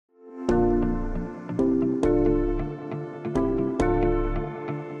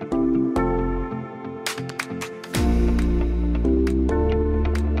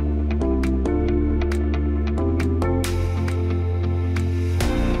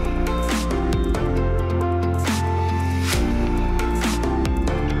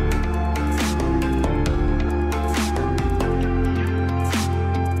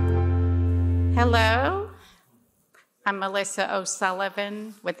I'm Melissa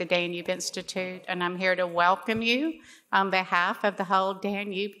O'Sullivan with the Danube Institute, and I'm here to welcome you on behalf of the whole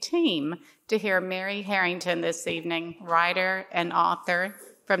Danube team to hear Mary Harrington this evening, writer and author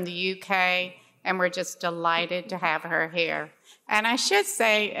from the UK, and we're just delighted to have her here. And I should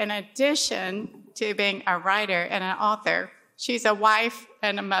say, in addition to being a writer and an author, she's a wife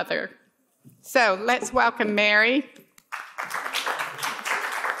and a mother. So let's welcome Mary.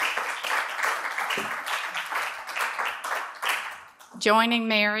 Joining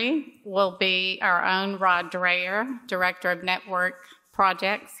Mary will be our own Rod Dreher, Director of Network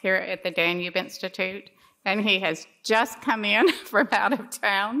Projects here at the Danube Institute. And he has just come in from out of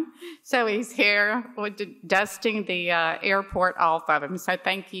town. So he's here dusting the airport off of him. So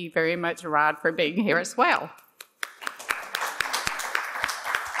thank you very much, Rod, for being here as well.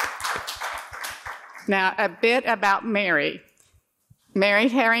 Now, a bit about Mary. Mary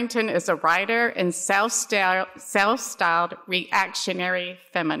Harrington is a writer and self-styled reactionary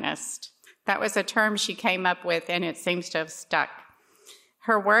feminist. That was a term she came up with, and it seems to have stuck.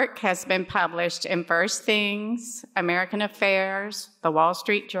 Her work has been published in First Things, American Affairs, The Wall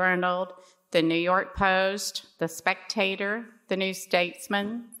Street Journal, The New York Post, The Spectator, The New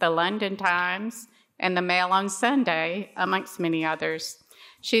Statesman, The London Times, and The Mail on Sunday, amongst many others.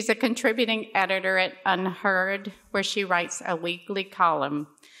 She's a contributing editor at UnHerd, where she writes a weekly column.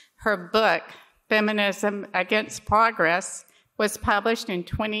 Her book, Feminism Against Progress, was published in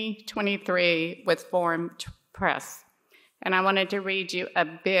 2023 with Forum Press. And I wanted to read you a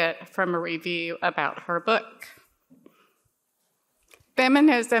bit from a review about her book.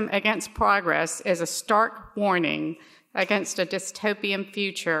 Feminism Against Progress is a stark warning against a dystopian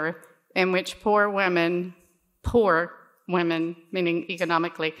future in which poor women, meaning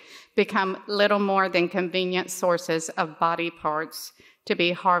economically, become little more than convenient sources of body parts to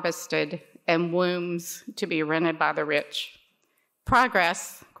be harvested and wombs to be rented by the rich.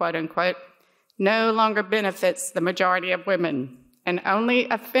 Progress, quote unquote, no longer benefits the majority of women, and only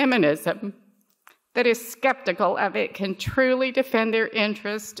a feminism that is skeptical of it can truly defend their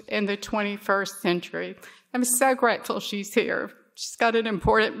interest in the 21st century. I'm so grateful she's here. She's got an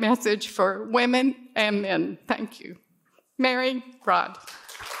important message for women and men. Thank you. Mary, Rod.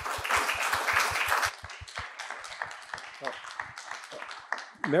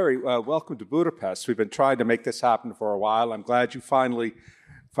 Mary, welcome to Budapest. We've been trying to make this happen for a while. I'm glad you finally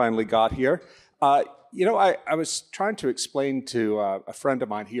got here. I was trying to explain to a friend of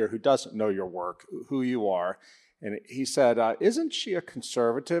mine here who doesn't know your work, who you are, and he said, isn't she a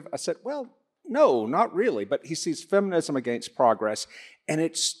conservative? I said, well, no, not really, but he sees Feminism Against Progress, and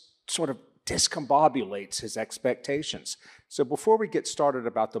it's sort of discombobulates his expectations. So before we get started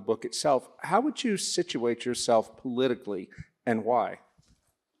about the book itself, how would you situate yourself politically and why?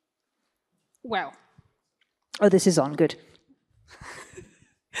 Well, this is on, good.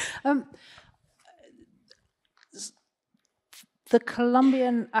 The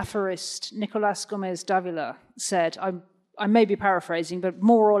Colombian aphorist Nicolás Gómez Dávila said, I may be paraphrasing, but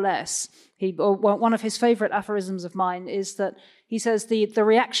more or less, one of his favorite aphorisms of mine is that he says the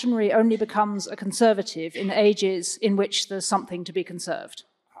reactionary only becomes a conservative in ages in which there's something to be conserved.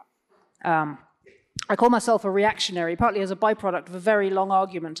 I call myself a reactionary, partly as a byproduct of a very long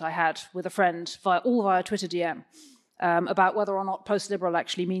argument I had with a friend via Twitter DM about whether or not post-liberal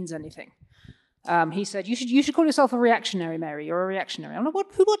actually means anything. He said, you should call yourself a reactionary, Mary. You're a reactionary. I'm like,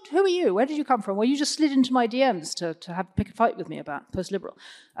 who are you? Where did you come from? Well, you just slid into my DMs to pick a fight with me about post-liberal.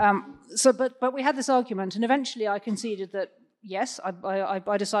 But we had this argument, and eventually I conceded that, yes,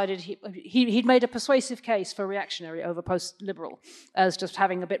 I decided he'd made a persuasive case for reactionary over post-liberal as just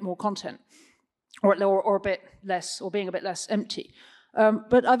having a bit more content, or a bit less, or being a bit less empty.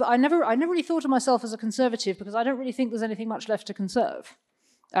 But I never really thought of myself as a conservative because I don't really think there's anything much left to conserve.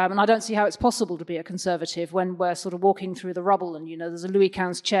 And I don't see how it's possible to be a conservative when we're sort of walking through the rubble and, there's a Louis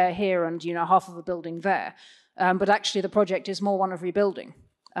XV chair here and, half of a building there. But actually the project is more one of rebuilding.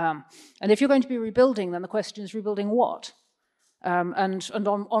 And if you're going to be rebuilding, then the question is rebuilding what? And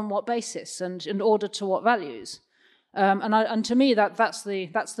on what basis? And in order to what values? And to me, that's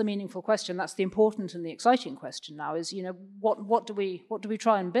the meaningful question. That's the important and the exciting question now is, what do we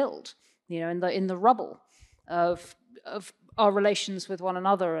try and build, in the rubble of our relations with one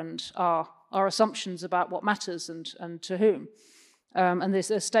another and our assumptions about what matters and to whom. And there's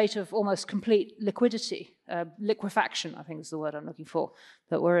a state of almost complete liquidity, liquefaction, I think is the word I'm looking for,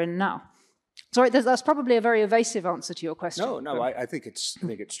 that we're in now. Sorry, that's probably a very evasive answer to your question. No, I think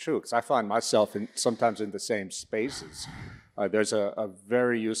it's true, because I find myself sometimes in the same spaces. There's a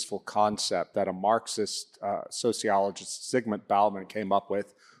very useful concept that a Marxist sociologist, Zygmunt Bauman, came up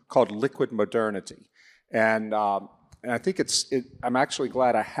with called liquid modernity. And And I think I'm actually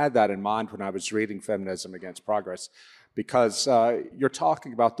glad I had that in mind when I was reading Feminism Against Progress, because you're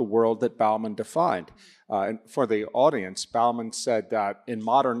talking about the world that Bauman defined. And for the audience, Bauman said that in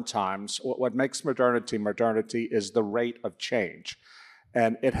modern times, what makes modernity is the rate of change.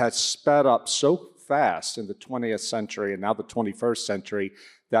 And it has sped up so fast in the 20th century and now the 21st century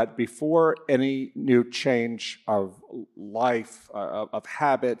that before any new change of life, of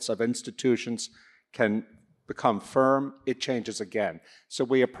habits, of institutions can become firm, it changes again. So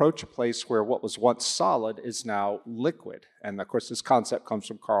we approach a place where what was once solid is now liquid. And of course, this concept comes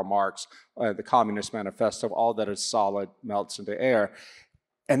from Karl Marx, the Communist Manifesto, all that is solid melts into air.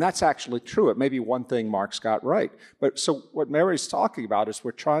 And that's actually true. It may be one thing Marx got right. But so what Mary's talking about is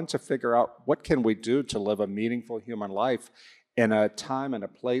we're trying to figure out what can we do to live a meaningful human life in a time and a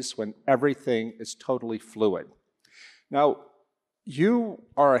place when everything is totally fluid. Now, you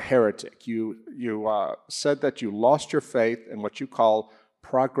are a heretic. You said that you lost your faith in what you call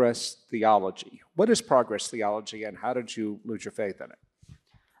progress theology. What is progress theology, and how did you lose your faith in it?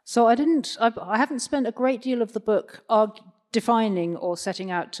 So I haven't spent a great deal of the book defining or setting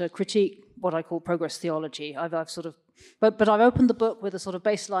out to critique what I call progress theology. I've sort of, but I've opened the book with a sort of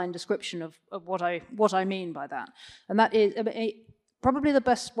baseline description of what I mean by that, and that is probably the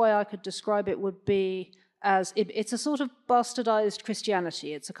best way I could describe it would be as it's a sort of bastardized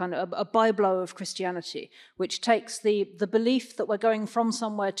Christianity. It's a kind of a byblow of Christianity, which takes the belief that we're going from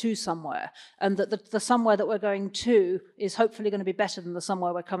somewhere to somewhere, and that the somewhere that we're going to is hopefully going to be better than the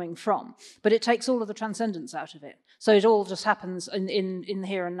somewhere we're coming from. But it takes all of the transcendence out of it. So it all just happens in the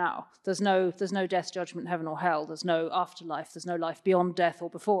here and now. There's no death, judgment, heaven or hell. There's no afterlife. There's no life beyond death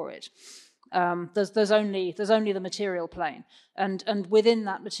or before it. There's only the material plane, and within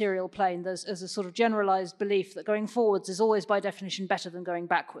that material plane, there's a sort of generalized belief that going forwards is always by definition better than going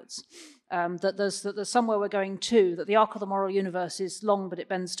backwards. That there's somewhere we're going to. That the arc of the moral universe is long, but it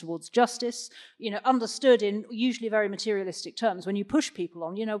bends towards justice. Understood in usually very materialistic terms. When you push people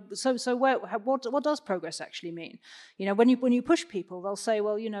on, what does progress actually mean? When you push people, they'll say,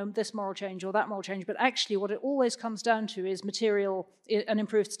 well, this moral change or that moral change, but actually, what it always comes down to is material, an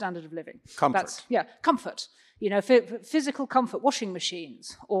improved standard of living. Comfort. Comfort. Physical comfort, washing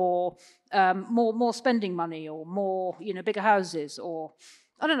machines, or more spending money, or more, bigger houses, or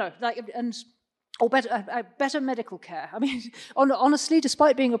I don't know, or better medical care. I mean, honestly,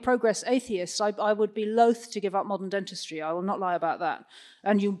 despite being a progress atheist, I would be loath to give up modern dentistry. I will not lie about that.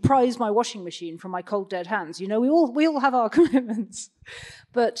 And you prize my washing machine from my cold dead hands. We all have our commitments,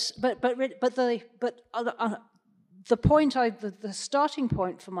 but the point the starting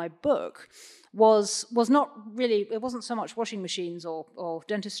point for my book was not really, it wasn't so much washing machines or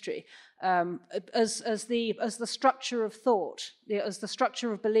dentistry as the structure of thought, as the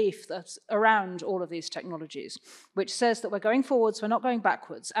structure of belief that's around all of these technologies, which says that we're going forwards, we're not going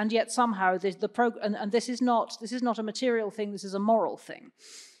backwards, and yet somehow and this is not a material thing, this is a moral thing,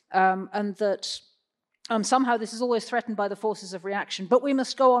 and that somehow this is always threatened by the forces of reaction, but we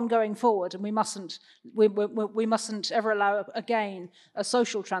must go on going forward, and we mustn't ever allow again a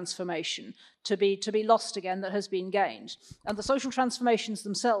social transformation to be lost again that has been gained. And the social transformations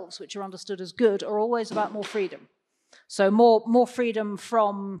themselves, which are understood as good, are always about more freedom. So more freedom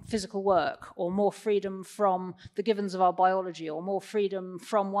from physical work, or more freedom from the givens of our biology, or more freedom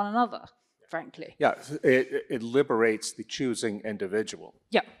from one another, frankly. Yeah, it liberates the choosing individual.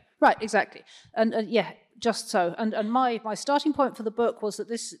 Yeah. Right, exactly, and just so. And my starting point for the book was that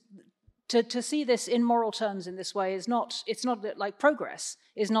to see this in moral terms in this way it's not like progress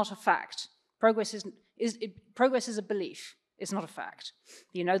is not a fact. Progress is a belief. It's not a fact.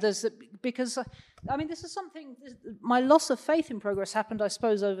 Because this is something. My loss of faith in progress happened, I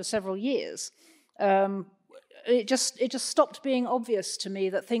suppose, over several years. It just stopped being obvious to me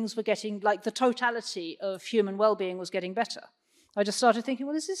that things were getting, like the totality of human well-being was getting better. I just started thinking,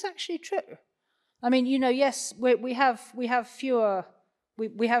 well, is this actually true? I mean, yes, we have fewer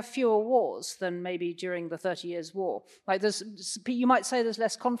wars than maybe during the 30 Years' War. Like you might say there's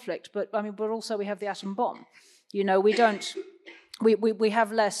less conflict, but also we have the atom bomb. We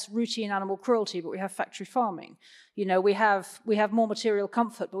have less routine animal cruelty, but we have factory farming. We have more material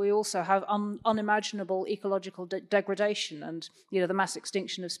comfort, but we also have unimaginable ecological degradation and the mass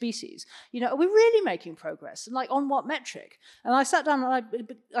extinction of species. Are we really making progress? And on what metric? And I sat down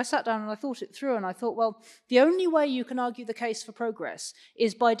and I thought it through, and I thought, well, the only way you can argue the case for progress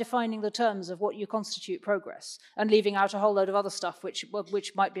is by defining the terms of what you constitute progress and leaving out a whole load of other stuff which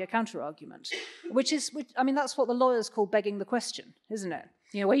might be a counter argument. That's what the lawyers call begging the question, isn't it?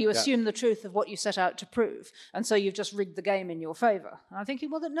 You know, where you assume the truth of what you set out to prove, and so you've just rigged the game in your favor. And I'm thinking,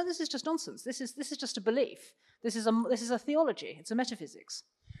 well, no, this is just nonsense. This is just a belief. This is a theology. It's a metaphysics.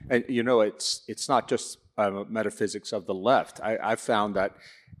 And you know, it's not just metaphysics of the left. I found that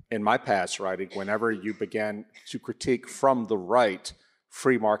in my past writing, whenever you began to critique from the right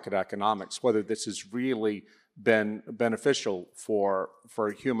free market economics, whether this has really been beneficial for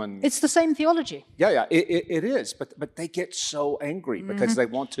human... It's the same theology. Yeah, it is, but they get so angry because they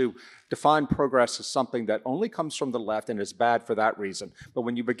want to define progress as something that only comes from the left and is bad for that reason. But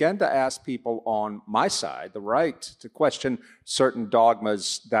when you begin to ask people on my side, the right, to question certain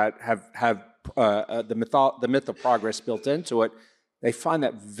dogmas that have the myth of progress built into it, they find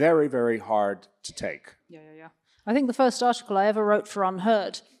that very, very hard to take. Yeah. I think the first article I ever wrote for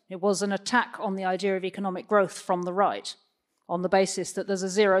UnHerd, it was an attack on the idea of economic growth from the right, on the basis that there's a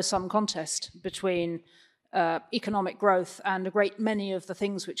zero-sum contest between economic growth and a great many of the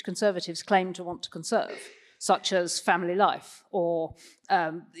things which conservatives claim to want to conserve, such as family life, or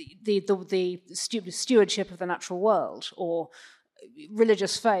the stewardship of the natural world, or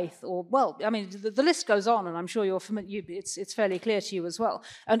religious faith, or, well, I mean, the list goes on, and I'm sure you're familiar, it's fairly clear to you as well.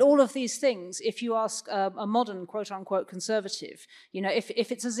 And all of these things, if you ask a modern, quote-unquote, conservative, you know, if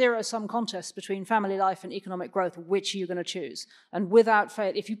it's a zero-sum contest between family life and economic growth, which are you going to choose? And without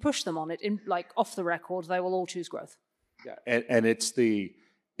fail, if you push them on it, like off the record, they will all choose growth. Yeah, and it's the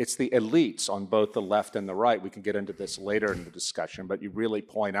elites on both the left and the right. We can get into this later in the discussion, but you really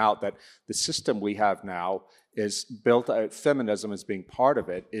point out that the system we have now is built, feminism as being part of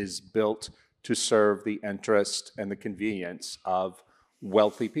it, is built to serve the interest and the convenience of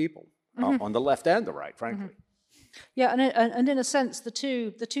wealthy people on the left and the right, frankly. Yeah, and in a sense, the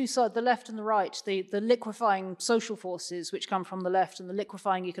two sides, the left and the right, the liquefying social forces which come from the left and the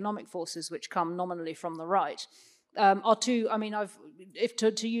liquefying economic forces which come nominally from the right, are two. I mean, if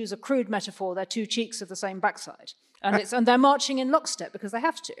to use a crude metaphor, they're two cheeks of the same backside, and they're marching in lockstep because they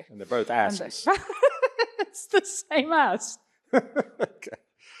have to. And they're both asses. It's the same ass. Okay.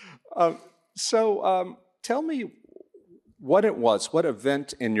 So tell me what it was. What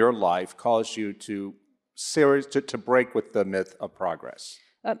event in your life caused you to break with the myth of progress?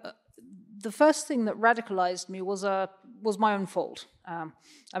 The first thing that radicalized me was my own fault. I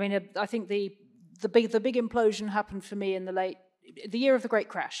mean, I think the big implosion happened for me in the year of the Great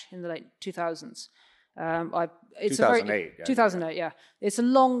Crash in the late 2000s. 2008. 2008, yeah. It's a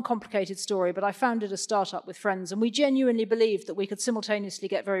long, complicated story, but I founded a startup with friends, and we genuinely believed that we could simultaneously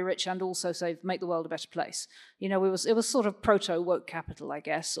get very rich and also make the world a better place. You know, it was sort of proto-woke capital, I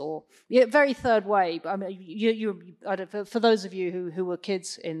guess, or very third way. I mean, for those of you who were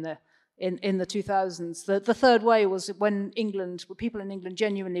kids in the 2000s, the third way was when people in England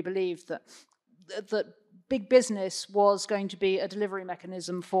genuinely believed that big business was going to be a delivery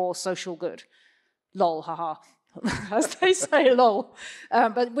mechanism for social good. Lol, haha, as they say, lol.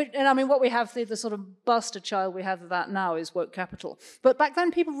 And I mean, what we have, the sort of bastard child we have of that now is woke capital. But back then,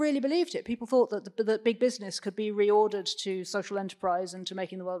 people really believed it. People thought that big business could be reordered to social enterprise and to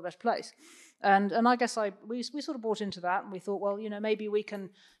making the world a better place. And I guess we sort of bought into that, and we thought, well, you know, maybe we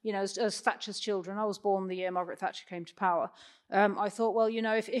can, you know, as Thatcher's children, I was born the year Margaret Thatcher came to power. I thought, well, you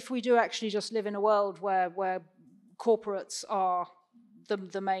know, if we do actually just live in a world where corporates are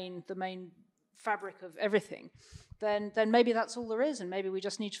the main fabric of everything, then maybe that's all there is, and maybe we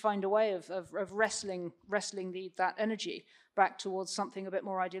just need to find a way of wrestling that energy back towards something a bit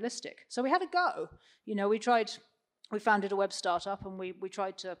more idealistic. So we had a go. You know, we founded a web startup, and we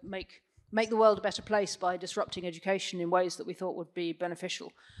tried to make the world a better place by disrupting education in ways that we thought would be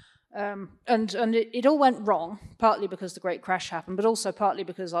beneficial. And it all went wrong, partly because the Great Crash happened, but also partly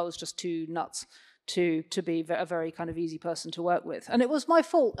because I was just too nuts to be a very kind of easy person to work with. And it was my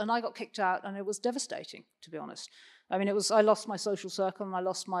fault, and I got kicked out, and it was devastating, to be honest. I mean, I lost my social circle, and I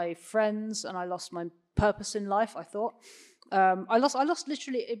lost my friends, and I lost my purpose in life, I thought. I lost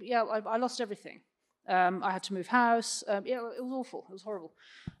literally, I lost everything. I had to move house. It was awful. It was horrible.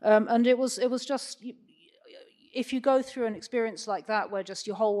 And it was just, if you go through an experience like that where just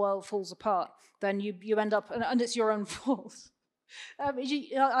your whole world falls apart, then you end up, and it's your own fault.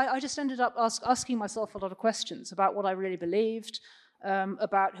 I just ended up asking myself a lot of questions about what I really believed,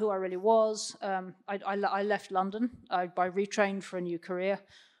 about who I really was. I left London. I retrained for a new career.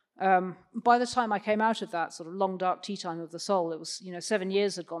 By the time I came out of that sort of long, dark tea time of the soul, it was, 7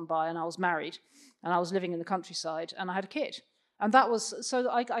 years had gone by, and I was married, and I was living in the countryside, and I had a kid. And that was, so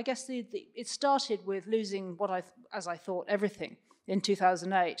I guess it started with losing as I thought, everything in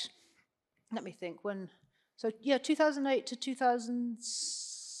 2008. Let me think, 2008 to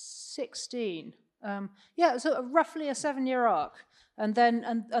 2016. So roughly a 7-year arc. And then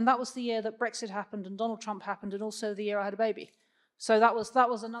and that was the year that Brexit happened and Donald Trump happened, and also the year I had a baby. So that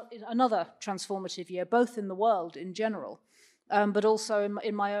was another transformative year, both in the world in general, but also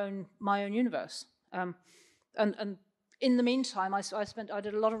in my own universe. And in the meantime, I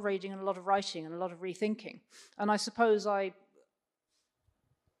did a lot of reading and a lot of writing and a lot of rethinking. And I suppose I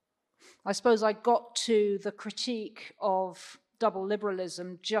got to the critique of double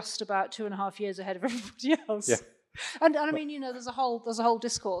liberalism just about 2.5 years ahead of everybody else. Yeah. And I mean, there's a whole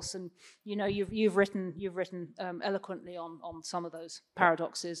discourse, and you've written eloquently on some of those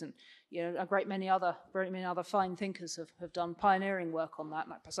paradoxes, and a great many other fine thinkers have done pioneering work on that,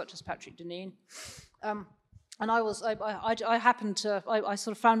 such as Patrick Deneen. And I happened to I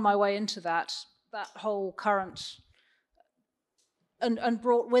sort of found my way into that whole current, and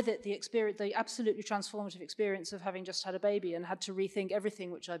brought with it the absolutely transformative experience of having just had a baby and had to rethink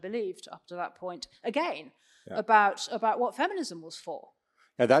everything which I believed up to that point again. Yeah. About what feminism was for.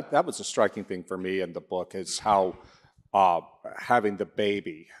 Yeah, that was a striking thing for me in the book, is how having the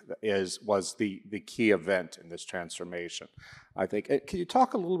baby was the key event in this transformation, I think. Can you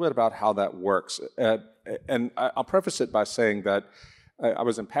talk a little bit about how that works? And I'll preface it by saying that I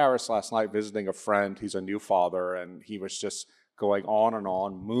was in Paris last night visiting a friend. He's a new father, and he was just going on and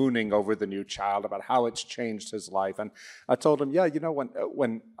on, mooning over the new child, about how it's changed his life. And I told him, yeah,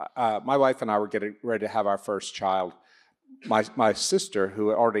 when my wife and I were getting ready to have our first child, my sister,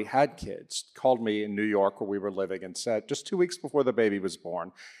 who already had kids, called me in New York where we were living and said, just 2 weeks before the baby was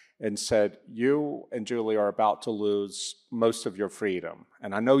born, and said, you and Julie are about to lose most of your freedom.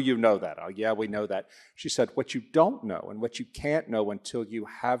 And I know you know that. Oh, yeah, we know that. She said, what you don't know and what you can't know until you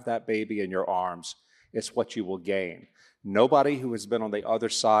have that baby in your arms is what you will gain. Nobody who has been on the other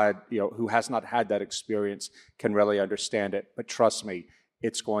side, who has not had that experience, can really understand it. But trust me,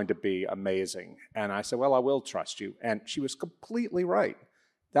 it's going to be amazing. And I said, well, I will trust you. And she was completely right.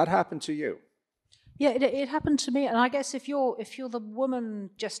 That happened to you. Yeah, it happened to me. And I guess if you're the woman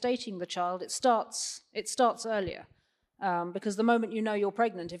gestating the child, it starts earlier. Because the moment you know you're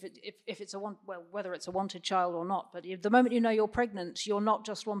pregnant, if it's whether it's a wanted child or not, but the moment you know you're pregnant, you're not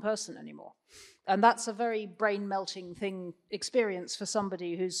just one person anymore, and that's a very brain-melting experience for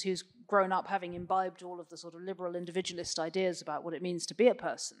somebody who's grown up having imbibed all of the sort of liberal individualist ideas about what it means to be a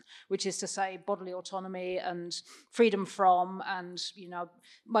person, which is to say bodily autonomy and freedom from, and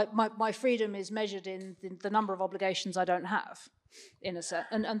my freedom is measured in the number of obligations I don't have, in a sense,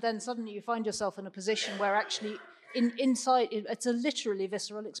 and then suddenly you find yourself in a position where actually inside, it's a literally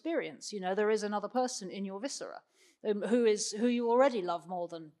visceral experience. There is another person in your viscera who you already love more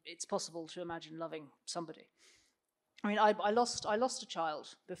than it's possible to imagine loving somebody. I mean, I lost a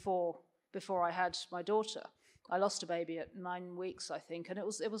child before I had my daughter. I lost a baby at 9 weeks, I think, and it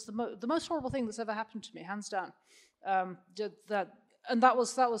was the most horrible thing that's ever happened to me, hands down. That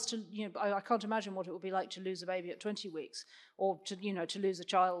was to I can't imagine what it would be like to lose a baby at 20 weeks, or to lose a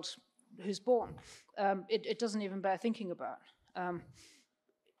child who's born. It doesn't even bear thinking about.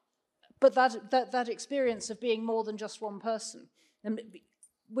 But that experience of being more than just one person,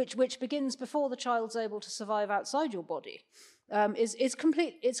 which begins before the child's able to survive outside your body, is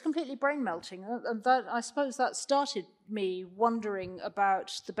complete. It's completely brain melting, and that, I suppose, that started me wondering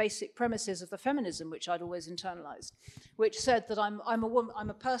about the basic premises of the feminism which I'd always internalized, which said that I'm a woman, I'm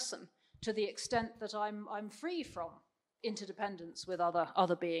a person to the extent that I'm free from interdependence with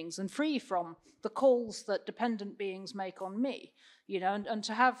other beings, and free from the calls that dependent beings make on me, and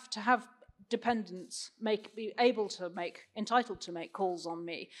to have dependents be entitled to make calls on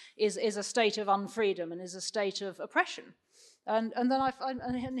me is a state of unfreedom and is a state of oppression, and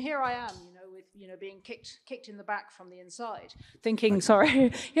then here I am, with being kicked in the back from the inside, thinking,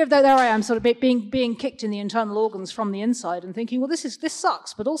 sorry, there I am, sort of being kicked in the internal organs from the inside, and thinking, well, this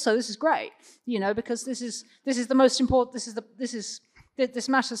sucks, but also this is great, because this is the most important. This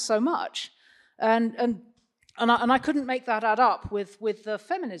matters so much, and I couldn't make that add up with the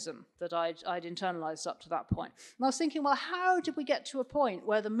feminism that I'd internalized up to that point. And I was thinking, well, how did we get to a point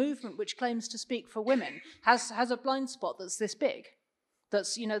where the movement which claims to speak for women has a blind spot that's this big?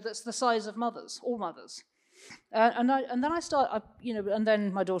 That's the size of all mothers, and then I start, and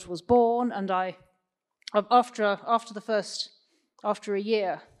then my daughter was born, and after a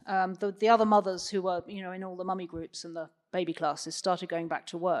year, the other mothers who were in all the mummy groups and the baby classes started going back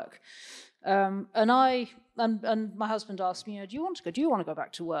to work, and my husband asked me, do you want to go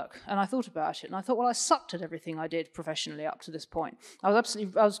back to work? And I thought about it, and I thought, well, I sucked at everything I did professionally up to this point. I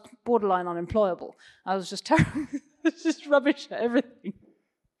was borderline unemployable. I was just terrible. It's just rubbish at everything.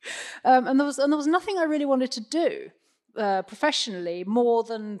 And there was nothing I really wanted to do. professionally more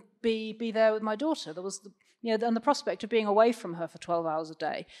than be there with my daughter. There was and the prospect of being away from her for 12 hours a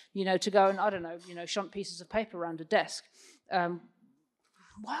day, to go and, I don't know, shunt pieces of paper around a desk.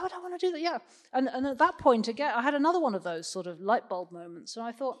 Why would I want to do that? Yeah. And at that point, again, I had another one of those sort of light bulb moments. And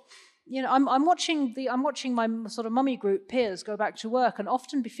I thought, I'm watching my sort of mummy group peers go back to work and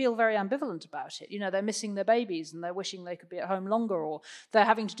often feel very ambivalent about it. They're missing their babies and they're wishing they could be at home longer, or they're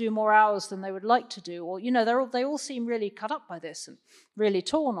having to do more hours than they would like to do, or they all seem really cut up by this and really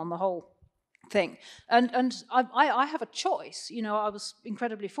torn on the whole thing. And I have a choice. I was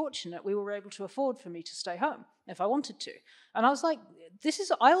incredibly fortunate. We were able to afford for me to stay home if I wanted to. And I was like,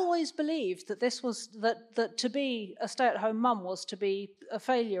 I always believed that this was, that to be a stay-at-home mum was to be a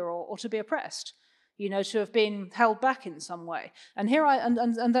failure or to be oppressed, to have been held back in some way. And here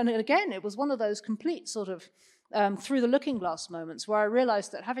and then again, it was one of those complete sort of through the looking glass moments where I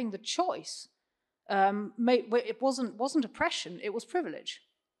realized that having the choice, it wasn't oppression, it was privilege.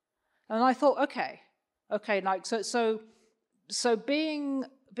 And I thought, okay, like so being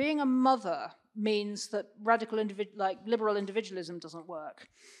a mother means that liberal individualism doesn't work.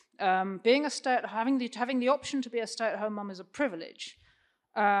 Being having the option to be a stay-at-home mum is a privilege,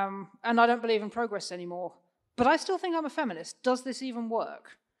 and I don't believe in progress anymore. But I still think I'm a feminist. Does this even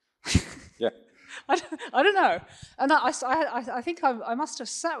work? Yeah. I don't know. And I think I must have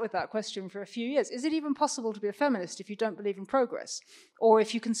sat with that question for a few years. Is it even possible to be a feminist if you don't believe in progress, or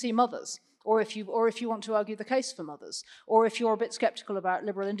if you can see mothers? Or if you want to argue the case for mothers, or if you're a bit skeptical about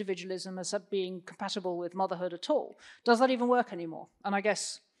liberal individualism as being compatible with motherhood at all, does that even work anymore? And I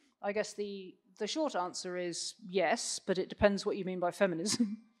guess the short answer is yes, but it depends what you mean by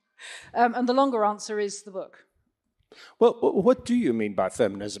feminism. And the longer answer is the book. Well, what do you mean by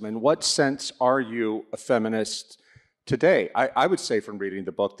feminism? In what sense are you a feminist today? I would say from reading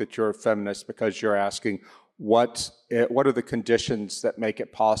the book that you're a feminist because you're asking, what are the conditions that make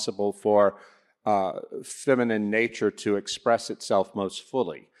it possible for feminine nature to express itself most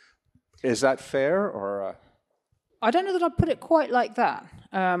fully? Is that fair, or? I don't know that I'd put it quite like that.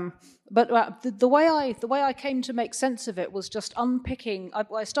 But the way I came to make sense of it was just unpicking.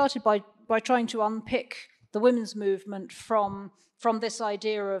 I started by trying to unpick the women's movement from this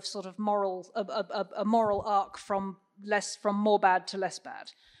idea of sort of a moral arc from more bad to less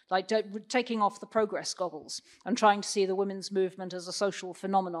bad. Like taking off the progress goggles and trying to see the women's movement as a social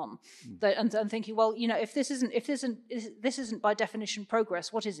phenomenon, and thinking, well, if this isn't by definition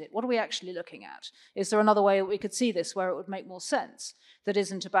progress, what is it? What are we actually looking at? Is there another way that we could see this where it would make more sense? That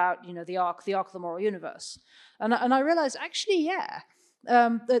isn't about the arc of the moral universe. And I realized actually,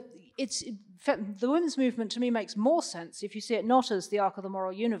 that the women's movement to me makes more sense if you see it not as the arc of the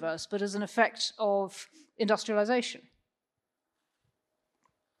moral universe, but as an effect of industrialization.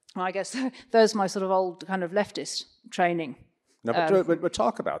 I guess there's my sort of old kind of leftist training. No, but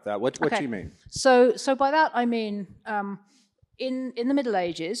talk about that. What do you mean? So by that I mean in the Middle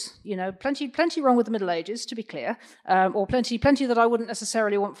Ages, plenty wrong with the Middle Ages, to be clear, or plenty that I wouldn't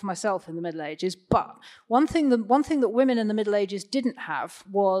necessarily want for myself in the Middle Ages. But one thing that women in the Middle Ages didn't have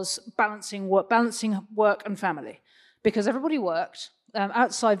was balancing work and family, because everybody worked.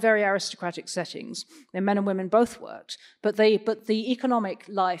 Outside very aristocratic settings, men and women both worked, but the economic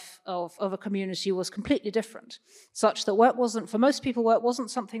life of a community was completely different, such that work wasn't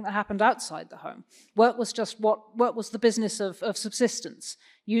something that happened outside the home. Work was the business of subsistence,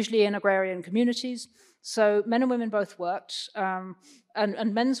 usually in agrarian communities. So men and women both worked, and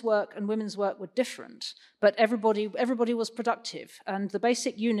men's work and women's work were different, but everybody was productive, and the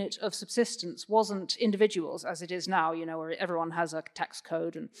basic unit of subsistence wasn't individuals as it is now, where everyone has a tax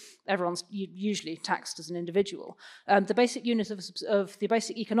code and everyone's usually taxed as an individual. The basic unit of the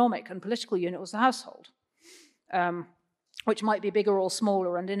basic economic and political unit was the household, which might be bigger or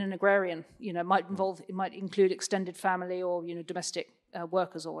smaller, and in an agrarian, it might include extended family or domestic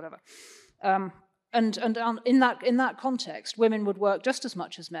workers or whatever. And in that context, women would work just as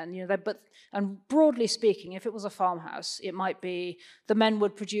much as men. And broadly speaking, if it was a farmhouse, it might be the men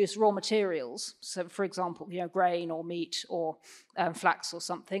would produce raw materials. So, for example, grain or meat or flax or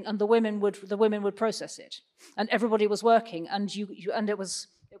something, and the women would process it. And everybody was working, and it was.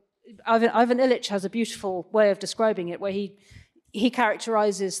 Ivan Illich has a beautiful way of describing it, where he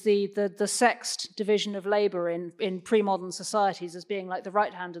characterizes the sexed division of labor in pre-modern societies as being like the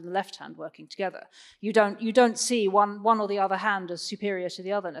right hand and the left hand working together. You don't see one or the other hand as superior to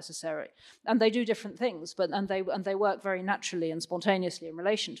the other necessarily, and they do different things, and they work very naturally and spontaneously in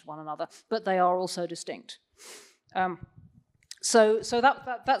relation to one another, but they are also distinct. So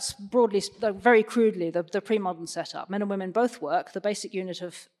that's broadly, very crudely, the pre-modern setup. Men and women both work. The basic unit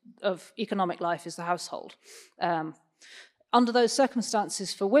of economic life is the household. Under those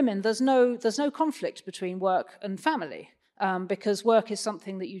circumstances for women, there's no conflict between work and family, because work is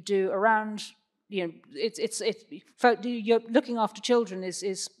something that you do around. You're looking after children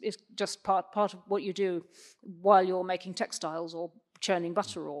is just part of what you do while you're making textiles or churning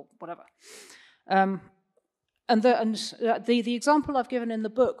butter or whatever. And the example I've given in the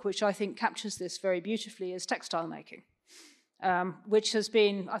book, which I think captures this very beautifully, is textile making, which has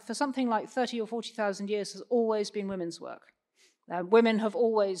been, for something like 30 or 40,000 years, has always been women's work. Women have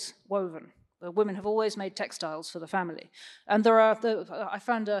always woven. Women have always made textiles for the family. And I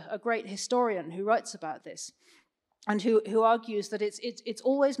found a great historian who writes about this, and who argues that it's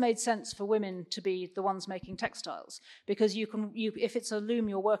always made sense for women to be the ones making textiles, because if it's a loom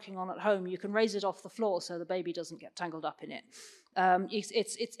you're working on at home, you can raise it off the floor so the baby doesn't get tangled up in it.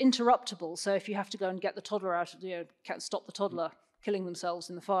 It's interruptible, so if you have to go and get the toddler out, stop the toddler killing themselves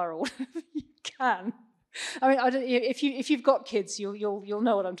in the fire or whatever, you can. I mean, if you've got kids, you'll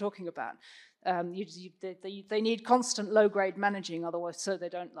know what I'm talking about. They need constant low-grade managing, otherwise, so they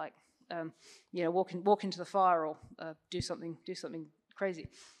don't walk into the fire or do something crazy.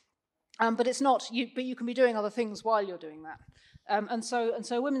 But it's not. But you can be doing other things while you're doing that. And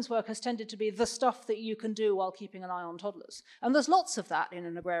so women's work has tended to be the stuff that you can do while keeping an eye on toddlers. And there's lots of that in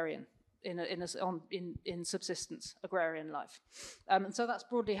an agrarian, in subsistence agrarian life. And so that's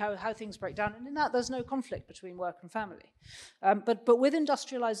broadly how things break down. And in that, there's no conflict between work and family. But with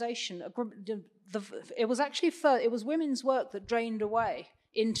industrialization, it was women's work that drained away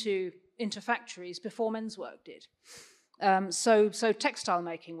into factories before men's work did. So textile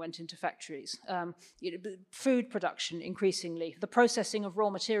making went into factories. Food production increasingly, the processing of raw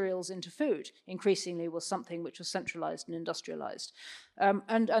materials into food increasingly was something which was centralized and industrialized.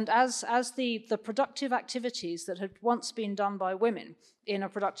 And as the productive activities that had once been done by women in a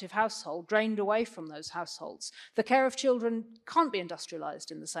productive household drained away from those households, the care of children can't be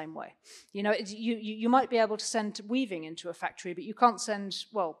industrialized in the same way. You might be able to send weaving into a factory, but you can't send,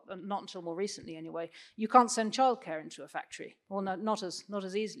 well, not until more recently anyway, you can't send childcare into a factory, or not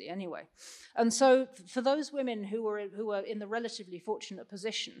as easily anyway. And so for those women who were in the relatively fortunate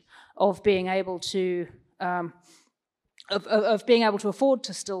position of being able to afford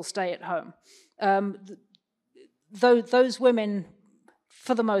to still stay at home, those women,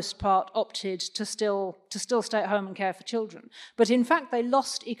 for the most part, opted to still stay at home and care for children. But in fact, they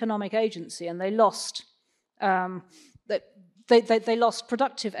lost economic agency, and they lost they lost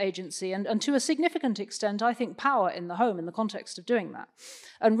productive agency, and to a significant extent, I think, power in the home in the context of doing that.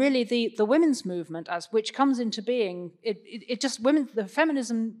 And really, the women's movement, which comes into being, the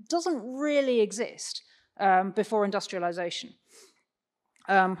feminism doesn't really exist before industrialization.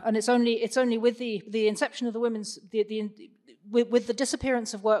 And it's only with the inception of the women's with the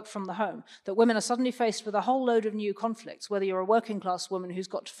disappearance of work from the home that women are suddenly faced with a whole load of new conflicts. Whether you're a working class woman who's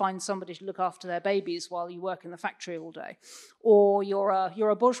got to find somebody to look after their babies while you work in the factory all day, or you're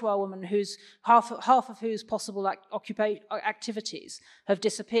a bourgeois woman who's half of whose possible activities have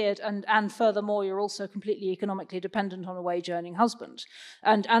disappeared, and furthermore you're also completely economically dependent on a wage-earning husband,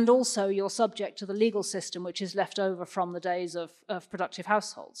 and also you're subject to the legal system which is left over from the days of productive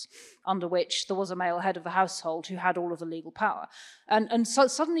households, under which there was a male head of the household who had all of the legal power. And so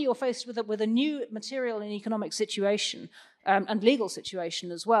suddenly you're faced with a new material and economic situation, and legal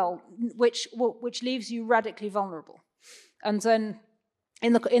situation as well, which leaves you radically vulnerable. And then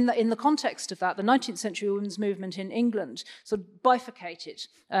in the context of that, the 19th century women's movement in England sort of bifurcated,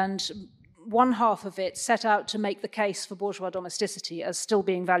 and one half of it set out to make the case for bourgeois domesticity as still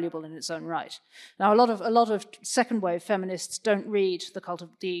being valuable in its own right. Now, a lot of second wave feminists don't read the cult of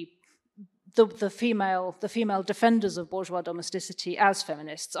the female defenders of bourgeois domesticity as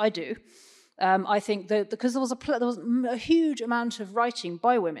feminists. I do. I think that because there was a huge amount of writing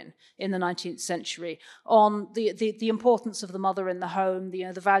by women in the 19th century on the importance of the mother in the home,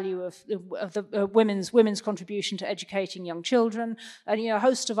 the value of the women's contribution to educating young children, and a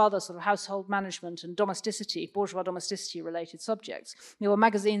host of other sort of household management and bourgeois domesticity related subjects. There were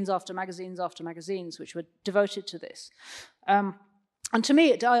magazines after magazines after magazines which were devoted to this. And to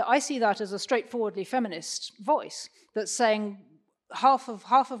me, I see that as a straightforwardly feminist voice that's saying half of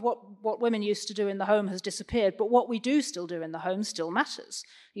what women used to do in the home has disappeared, but what we do still do in the home still matters.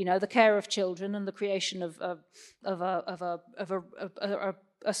 The care of children and the creation of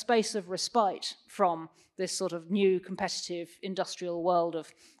a space of respite from this sort of new competitive industrial world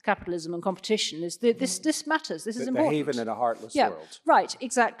of capitalism and competition. This matters. This is important. The haven in a heartless world. Right.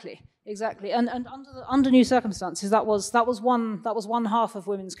 Exactly. And under new circumstances, that was one half of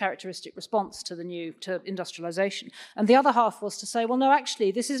women's characteristic response to industrialization, and the other half was to say, well, no,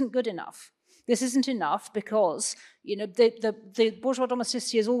 actually, this isn't good enough. This isn't enough because, the bourgeois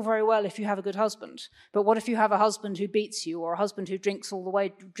domesticity is all very well if you have a good husband. But what if you have a husband who beats you, or a husband who drinks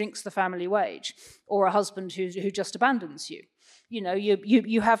the family wage, or a husband who just abandons you?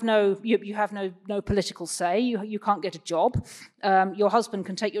 You have no political say. You can't get a job. Your husband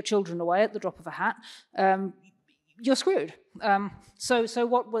can take your children away at the drop of a hat. You're screwed. And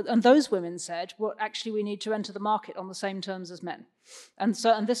those women said, well, actually, we need to enter the market on the same terms as men. This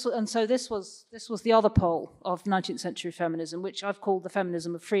was the other pole of 19th century feminism, which I've called the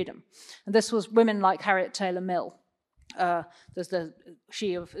feminism of freedom. And this was women like Harriet Taylor Mill. Who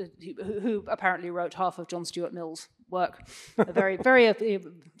apparently wrote half of John Stuart Mill's work, a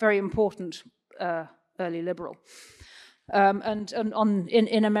very important early liberal.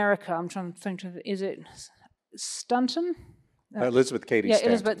 In America, I'm trying to think of, is it Stanton? Elizabeth Cady Stanton.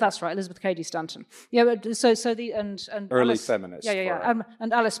 Elizabeth. That's right, Elizabeth Cady Stanton. Yeah, but early Alice, feminist.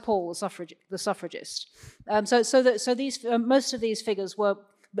 And Alice Paul, the suffragist. These most of these figures were.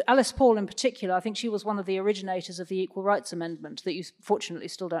 But Alice Paul in particular, I think she was one of the originators of the Equal Rights Amendment that you fortunately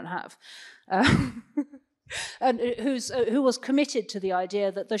still don't have. And who was committed to the idea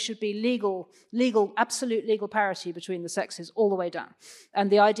that there should be absolute legal parity between the sexes all the way down. And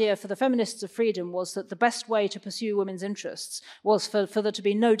the idea for the feminists of freedom was that the best way to pursue women's interests was for there to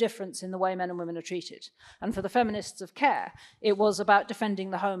be no difference in the way men and women are treated. And for the feminists of care, it was about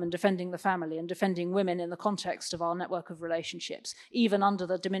defending the home and defending the family and defending women in the context of our network of relationships, even under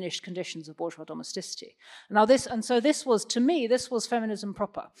the diminished conditions of bourgeois domesticity. This was feminism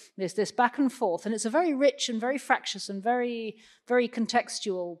proper. There's this back and forth, and it's a very rich and very fractious and very, very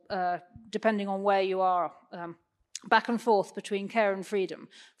contextual, depending on where you are, back and forth between care and freedom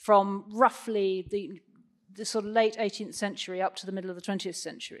from roughly the sort of late 18th century up to the middle of the 20th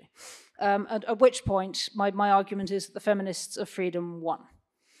century. At which point, my argument is that the feminists of freedom won.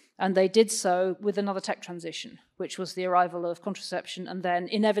 And they did so with another tech transition, which was the arrival of contraception and then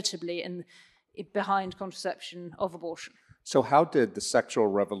inevitably behind contraception of abortion. So how did the sexual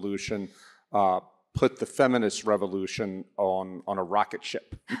revolution put the feminist revolution on a rocket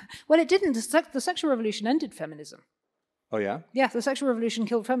ship? Well, it didn't. The sexual revolution ended feminism. Oh, yeah? Yeah, the sexual revolution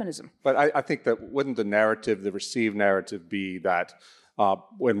killed feminism. But I think that wouldn't the received narrative be that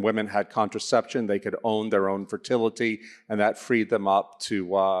when women had contraception, they could own their own fertility, and that freed them up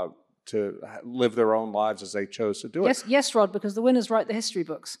to live their own lives as they chose to do it? Yes, Rod, because the winners write the history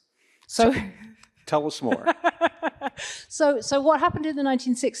books. So tell us more. So what happened in the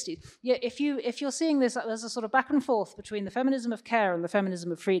 1960s? Yeah, if you're seeing this, there's a sort of back and forth between the feminism of care and the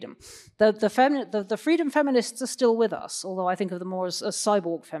feminism of freedom. The freedom feminists are still with us, although I think of them more as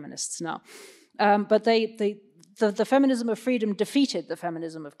cyborg feminists now. But the feminism of freedom defeated the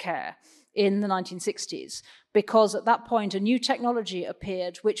feminism of care in the 1960s because at that point a new technology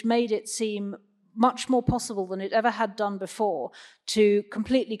appeared which made it seem much more possible than it ever had done before to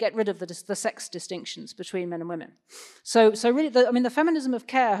completely get rid of the sex distinctions between men and women. So really, the feminism of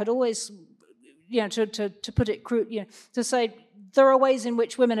care had always, to put it crude, to say there are ways in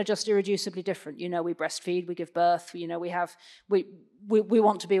which women are just irreducibly different. We breastfeed, we give birth, we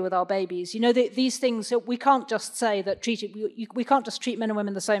want to be with our babies. These things, we can't just say that we can't just treat men and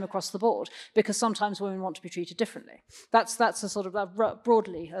women the same across the board because sometimes women want to be treated differently. That's a sort of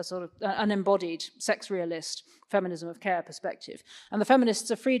broadly a sort of an embodied sex realist feminism of care perspective. And the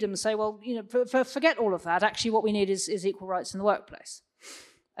feminists of freedom say, well, forget all of that. Actually, what we need is equal rights in the workplace.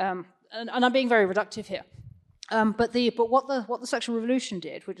 And I'm being very reductive here. But what the sexual revolution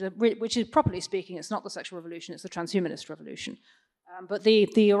did, which is properly speaking, it's not the sexual revolution, it's the transhumanist revolution. But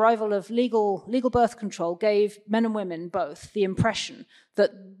the arrival of legal birth control gave men and women both the impression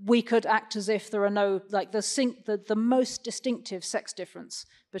that we could act as if there are no, the most distinctive sex difference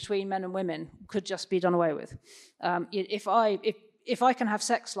between men and women could just be done away with. If I can have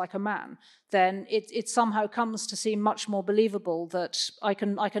sex like a man, then it somehow comes to seem much more believable that I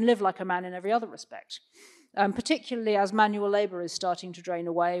can live like a man in every other respect. Particularly as manual labour is starting to drain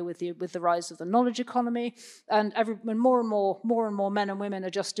away with the rise of the knowledge economy, and more and more men and women are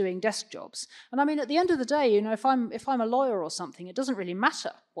just doing desk jobs. And I mean, at the end of the day, if I'm a lawyer or something, it doesn't really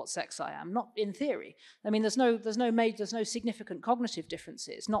matter what sex I am, not in theory. I mean, there's no significant cognitive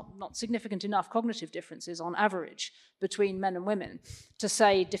differences, not significant enough cognitive differences on average between men and women to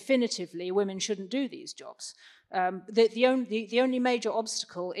say definitively women shouldn't do these jobs. The only major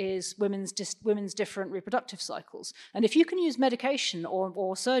obstacle is women's different reproductive cycles, and if you can use medication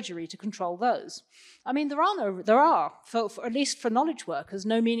or surgery to control those, I mean there are for at least for knowledge workers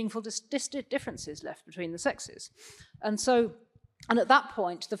no meaningful differences left between the sexes, and at that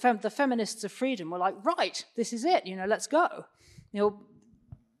point the feminists of freedom were like, right, this is it, let's go,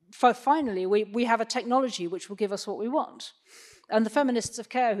 finally, we have a technology which will give us what we want. And the feminists of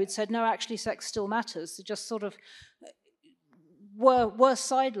care who'd said, no, actually sex still matters, they just sort of were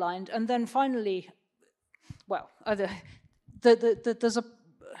sidelined. And then finally, well, there's a,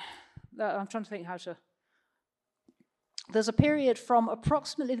 I'm trying to think how to, there's a period from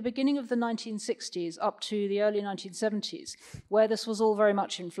approximately the beginning of the 1960s up to the early 1970s where this was all very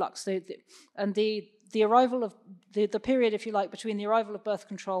much in flux. And the arrival of, the period, if you like, between the arrival of birth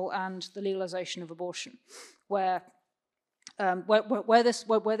control and the legalization of abortion, where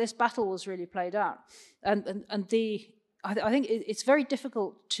this battle was really played out, and I think it's very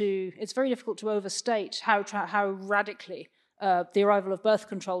difficult to overstate how radically the arrival of birth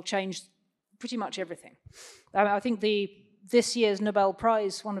control changed pretty much everything. I think this year's Nobel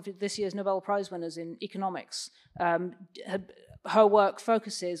Prize, one of this year's Nobel Prize winners in economics, her work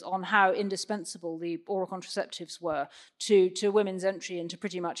focuses on how indispensable the oral contraceptives were to women's entry into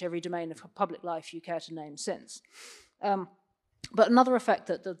pretty much every domain of public life you care to name since. But another effect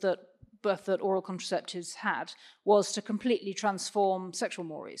that oral contraceptives had was to completely transform sexual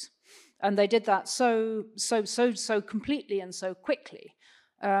mores, and they did that so completely and so quickly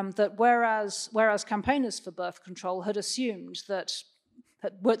that whereas campaigners for birth control had assumed that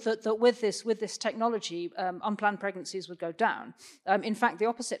with this technology unplanned pregnancies would go down, in fact the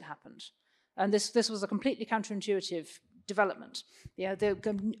opposite happened, and this was a completely counterintuitive development.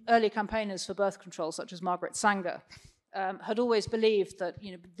 The early campaigners for birth control, such as Margaret Sanger, had always believed that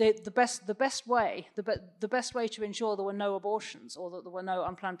the best way to ensure there were no abortions or that there were no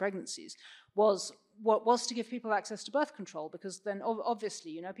unplanned pregnancies was to give people access to birth control, because then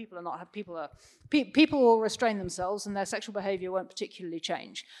obviously people will restrain themselves and their sexual behavior won't particularly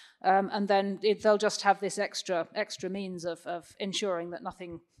change, and then they'll just have this extra means of ensuring that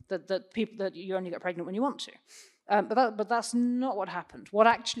you only get pregnant when you want to. But that's not what happened. What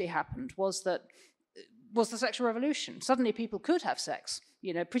actually happened was the sexual revolution. Suddenly people could have sex,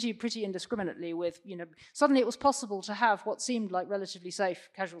 pretty indiscriminately suddenly it was possible to have what seemed like relatively safe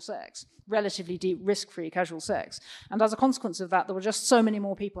casual sex, relatively deep risk-free casual sex. And as a consequence of that, there were just so many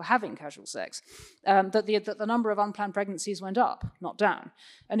more people having casual sex that the number of unplanned pregnancies went up, not down.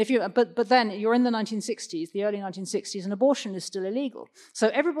 And but then you're in the 1960s, the early 1960s, and abortion is still illegal. So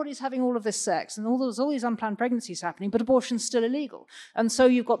everybody's having all of this sex, and there's all these unplanned pregnancies happening, but abortion's still illegal. And so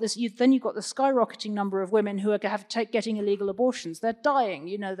you've got the skyrocketing number of women who are getting illegal abortions. They're dying.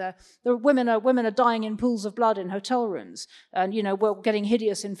 Women are dying in pools of blood in hotel rooms, and we're getting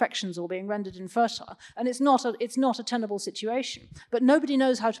hideous infections or being rendered infertile. And it's not a tenable situation. But nobody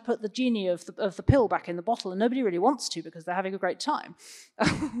knows how to put the genie of the pill back in the bottle, and nobody really wants to because they're having a great time.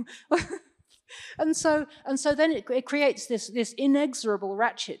 And so then it creates this inexorable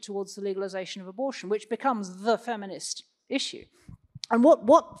ratchet towards the legalization of abortion, which becomes the feminist issue. And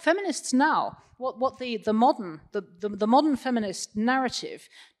what feminists now, what the modern feminist narrative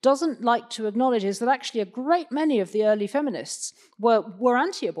doesn't like to acknowledge is that actually a great many of the early feminists were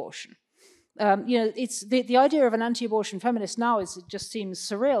anti-abortion. It's the idea of an anti-abortion feminist now it just seems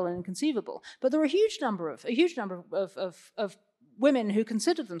surreal and inconceivable. But there are a huge number of women who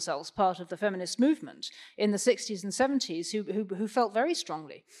considered themselves part of the feminist movement in the 60s and 70s who felt very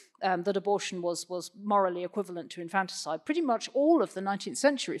strongly that abortion was morally equivalent to infanticide. Pretty much all of the 19th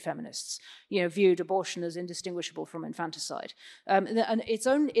century feminists viewed abortion as indistinguishable from infanticide. And it's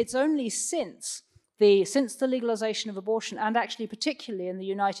only since the legalization of abortion, and actually particularly in the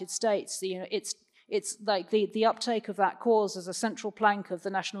United States, it's like the uptake of that cause as a central plank of the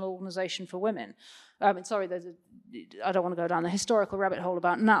National Organization for Women. I don't want to go down the historical rabbit hole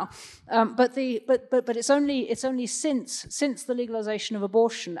about now, but it's only since the legalization of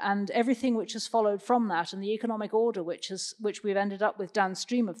abortion and everything which has followed from that, and the economic order which we've ended up with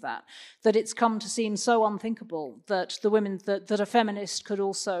downstream of that it's come to seem so unthinkable that that a feminist could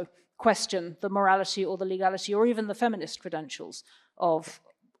also question the morality or the legality or even the feminist credentials of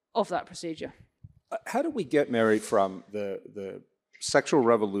that procedure. How do we get, Mary, from the sexual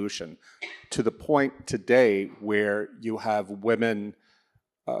revolution to the point today where you have women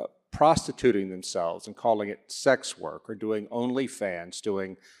prostituting themselves and calling it sex work, or doing OnlyFans,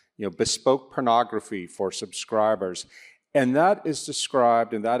 doing bespoke pornography for subscribers, and that is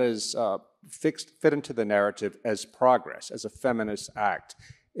described and that is fit into the narrative as progress, as a feminist act?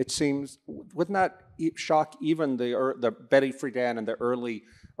 It seems, wouldn't that shock even the Betty Friedan and the early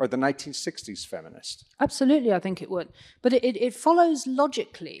or the 1960s feminist? Absolutely, I think it would. But it follows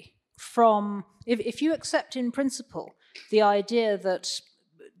logically from, if you accept in principle the idea that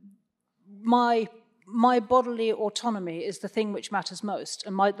my my bodily autonomy is the thing which matters most,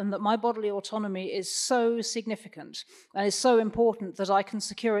 and that my bodily autonomy is so significant and is so important that I can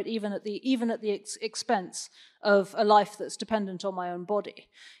secure it even at the expense of a life that's dependent on my own body.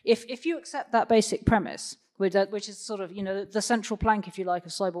 If you accept that basic premise, which is sort of, you know, the central plank, if you like,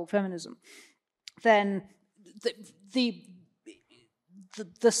 of cyborg feminism, then the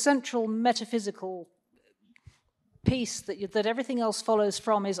central metaphysical piece that everything else follows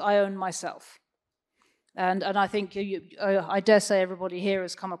from is I own myself. And I think I dare say everybody here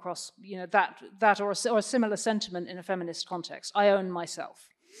has come across, you know, that or a similar sentiment in a feminist context. I own myself.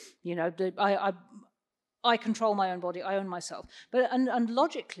 You know, I control my own body. I own myself. But and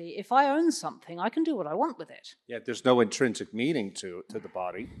logically, if I own something, I can do what I want with it. Yeah, there's no intrinsic meaning to the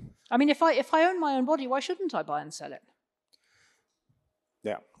body. I mean, if I own my own body, why shouldn't I buy and sell it?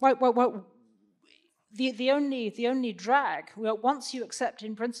 Yeah. Well, the only drag, well, once you accept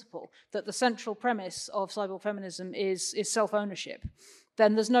in principle that the central premise of cyborg feminism is self-ownership,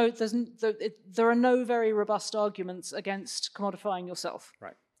 then there are no very robust arguments against commodifying yourself.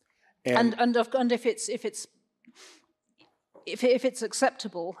 Right. And if it's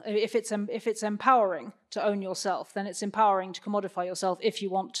acceptable, if it's empowering to own yourself, then it's empowering to commodify yourself if you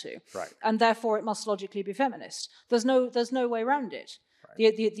want to. Right. And therefore, it must logically be feminist. There's no way around it.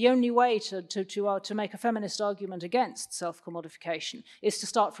 Right. The only way to make a feminist argument against self-commodification is to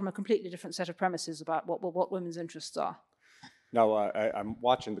start from a completely different set of premises about what women's interests are. Now, I'm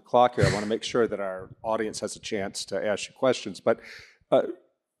watching the clock here. I want to make sure that our audience has a chance to ask you questions. But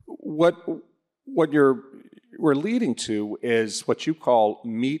what we're leading to is what you call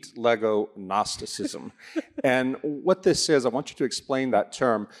meat Lego Gnosticism. And what this is, I want you to explain that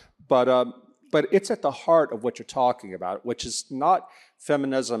term. But it's at the heart of what you're talking about, which is not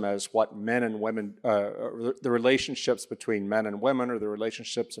feminism as what men and women, the relationships between men and women or the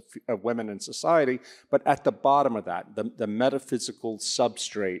relationships of women in society, but at the bottom of that, the metaphysical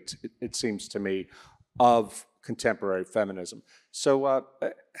substrate, it seems to me, of contemporary feminism. So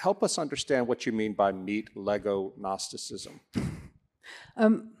help us understand what you mean by meat Lego Gnosticism.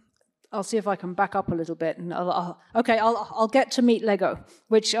 I'll see if I can back up a little bit, and I'll get to meat Lego,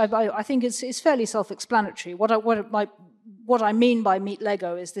 which I think is fairly self-explanatory. What I mean by meat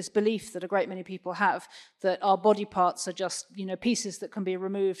Lego is this belief that a great many people have that our body parts are just, you know, pieces that can be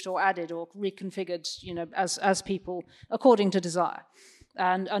removed or added or reconfigured, you know, as people according to desire,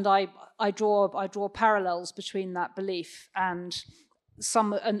 and I draw parallels between that belief and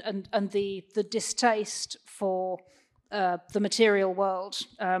the distaste for the material world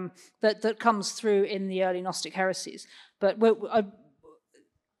that comes through in the early Gnostic heresies. But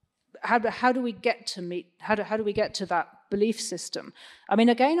how do we get to meet? How do we get to that belief system? I mean,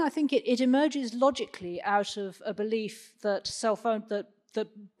 again, I think it emerges logically out of a belief that that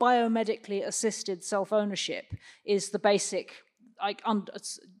biomedically assisted self-ownership is the basic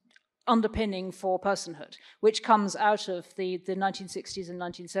underpinning for personhood, which comes out of the 1960s and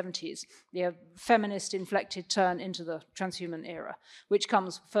 1970s, the feminist inflected turn into the transhuman era, which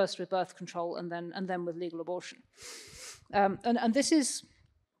comes first with birth control and then with legal abortion. And this is,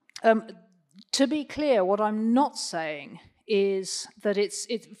 to be clear, what I'm not saying is that it's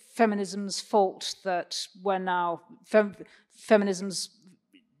feminism's fault that we're now feminism's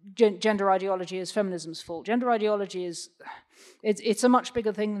gender ideology is feminism's fault. Gender ideology is it's a much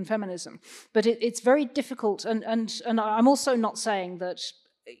bigger thing than feminism, but it's very difficult. And I'm also not saying that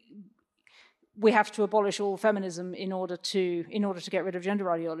we have to abolish all feminism in order to get rid of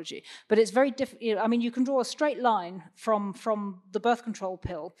gender ideology. But it's very difficult. I mean, you can draw a straight line from the birth control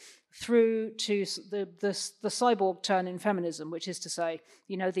pill through to the cyborg turn in feminism, which is to say,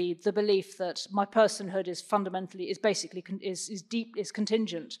 you know, the belief that my personhood is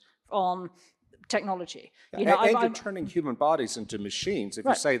contingent on technology. You know, and you're turning human bodies into machines. If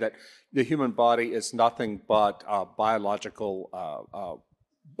you say that the human body is nothing but biological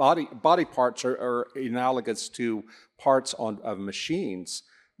body parts are analogous to parts of machines,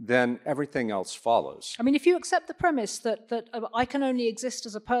 then everything else follows. I mean, if you accept the premise that I can only exist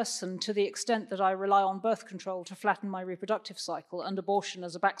as a person to the extent that I rely on birth control to flatten my reproductive cycle and abortion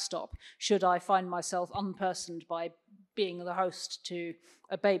as a backstop, should I find myself unpersoned by being the host to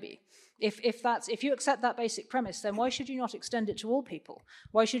a baby. If you accept that basic premise, then why should you not extend it to all people?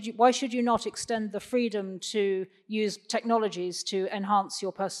 Why should you not extend the freedom to use technologies to enhance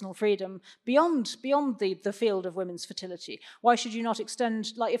your personal freedom beyond the field of women's fertility? Why should you not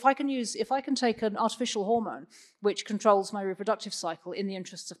extend, like, if I can take an artificial hormone which controls my reproductive cycle in the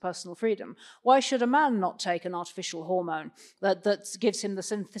interests of personal freedom, why should a man not take an artificial hormone that gives him the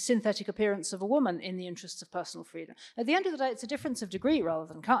synthetic appearance of a woman in the interests of personal freedom? At the end of the day, it's a difference of degree rather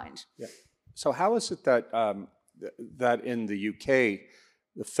than kind. Yeah. So how is it that that in the UK,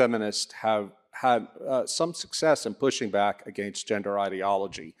 the feminists have had some success in pushing back against gender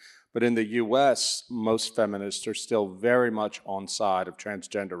ideology, but in the US, most feminists are still very much on side of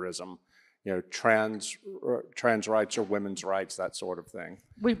transgenderism, you know, trans rights or women's rights, that sort of thing?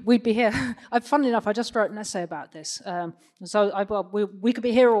 We'd be here. Funnily enough, I just wrote an essay about this. We could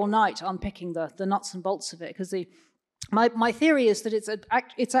be here all night unpicking the nuts and bolts of it, because my theory is that it's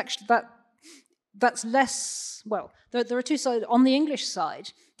actually that's less, well, there are two sides. On the English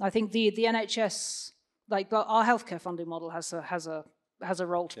side, I think the NHS, like our healthcare funding model, has a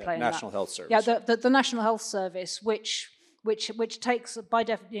role to play in that. National Health Service. Yeah, the National Health Service, which takes, by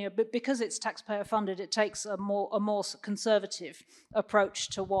definition, because it's taxpayer funded, it takes a more conservative approach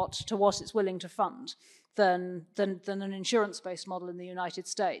to what it's willing to fund than an insurance-based model in the United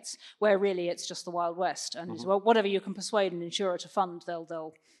States, where really it's just the Wild West, and well, whatever you can persuade an insurer to fund,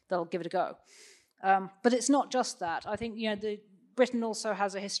 they'll give it a go. But it's not just that. I think Britain also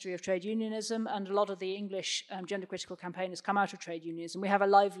has a history of trade unionism, and a lot of the English gender-critical campaigners come out of trade unionism. We have a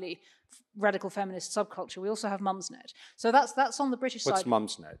lively radical feminist subculture. We also have Mumsnet. So that's on the British side. What's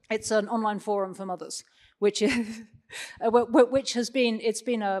Mumsnet? It's an online forum for mothers, which is which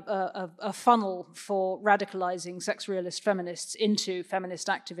been a funnel for radicalizing sex realist feminists into feminist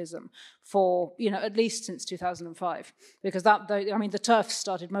activism for at least since 2005, because the TERFs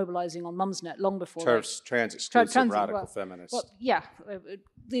started mobilizing on Mumsnet long before. TERFs, trans-exclusive radical feminists. Well, yeah,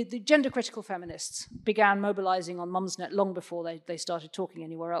 the gender critical feminists began mobilizing on Mumsnet long before they started talking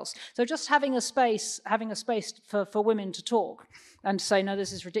anywhere else. So just having a space for women to talk and to say, no,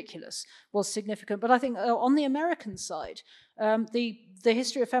 this is ridiculous, was significant. But I think on the American side, the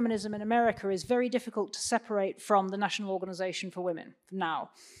history of feminism in America is very difficult to separate from the National Organization for Women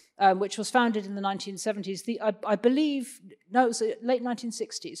now, which was founded in the 1970s. I believe, no, it was late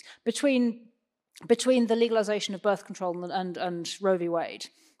 1960s, between the legalization of birth control and Roe v. Wade,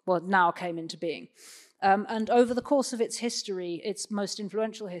 what now came into being. And over the course of its history, its most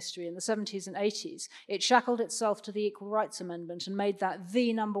influential history in the 70s and 80s, it shackled itself to the Equal Rights Amendment and made that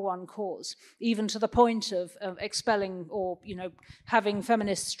the number one cause, even to the point of expelling or having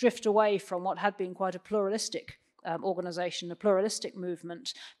feminists drift away from what had been quite a pluralistic organization, a pluralistic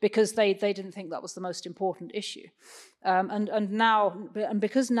movement, because they didn't think that was the most important issue. And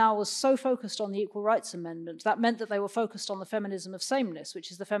because now was so focused on the Equal Rights Amendment, that meant that they were focused on the feminism of sameness,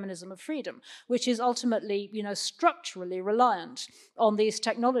 which is the feminism of freedom, which is ultimately, structurally reliant on these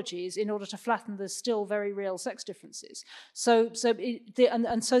technologies in order to flatten the still very real sex differences. So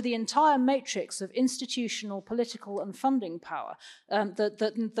the entire matrix of institutional, political, and funding power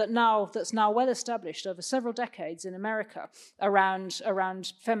that's now well established over several decades in America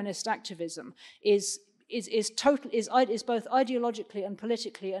around feminist activism is both ideologically and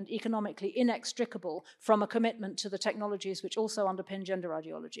politically and economically inextricable from a commitment to the technologies which also underpin gender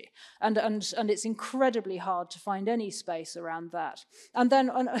ideology, and it's incredibly hard to find any space around that. And then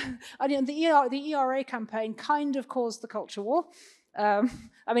the ERA campaign kind of caused the culture war.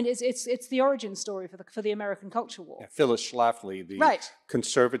 It's the origin story for the American culture war. Yeah, Phyllis Schlafly, the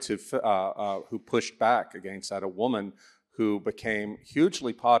conservative who pushed back against that, a woman who became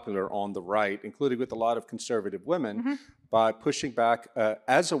hugely popular on the right, including with a lot of conservative women, by pushing back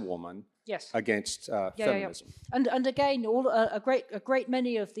as a woman against feminism. Yeah. And again, a great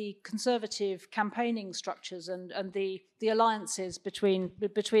many of the conservative campaigning structures and the alliances between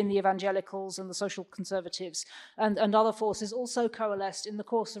the evangelicals and the social conservatives and other forces also coalesced in the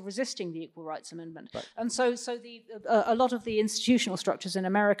course of resisting the Equal Rights Amendment. Right. And so a lot of the institutional structures in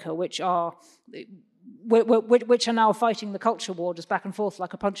America, which are now fighting the culture war just back and forth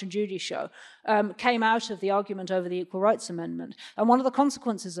like a Punch and Judy show, came out of the argument over the Equal Rights Amendment. And one of the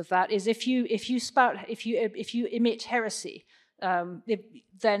consequences of that is if you emit heresy,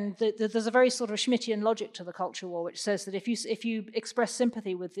 then there's a very sort of Schmittian logic to the culture war, which says that if you express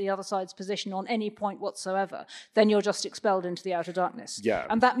sympathy with the other side's position on any point whatsoever, then you're just expelled into the outer darkness. Yeah.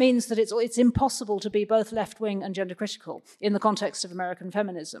 And that means that it's impossible to be both left-wing and gender critical in the context of American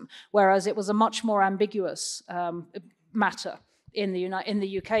feminism, whereas it was a much more ambiguous matter in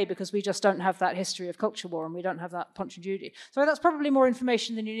the UK, because we just don't have that history of culture war and we don't have that Punch and Judy. So that's probably more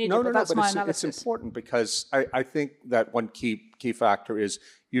information than you needed, but that's my analysis. It's important because I think that one key factor is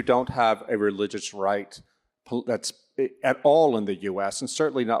you don't have a religious right that's at all in the US, and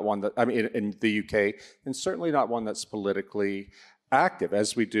certainly not one that, in the UK, and certainly not one that's politically active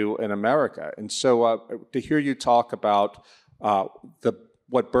as we do in America. And so to hear you talk about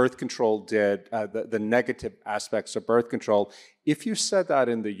what birth control did, the negative aspects of birth control, if you said that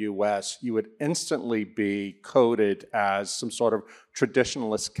in the US, you would instantly be coded as some sort of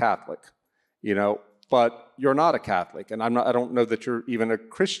traditionalist Catholic. but you're not a Catholic, and I don't know that you're even a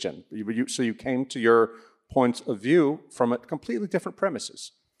Christian. So you came to your points of view from completely different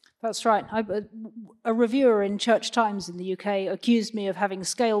premises. That's right. A reviewer in Church Times in the UK accused me of having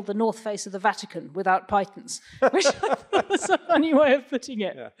scaled the north face of the Vatican without pythons, which I thought was a funny way of putting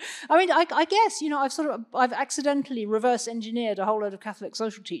it. Yeah. I mean, I guess, I've accidentally reverse engineered a whole load of Catholic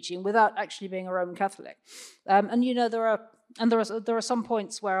social teaching without actually being a Roman Catholic. There are some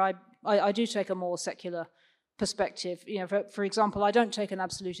points where I do take a more secular perspective. For example, I don't take an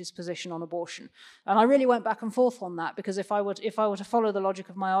absolutist position on abortion, and I really went back and forth on that, because if I were to follow the logic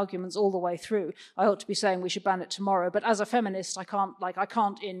of my arguments all the way through, I ought to be saying we should ban it tomorrow. But as a feminist, I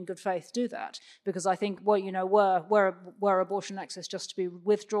can't in good faith do that, because I think, were abortion access just to be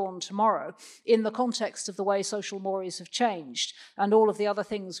withdrawn tomorrow, in the context of the way social mores have changed and all of the other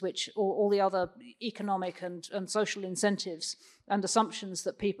things all the other economic and social incentives and assumptions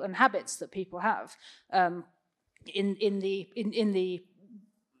that people and habits that people have.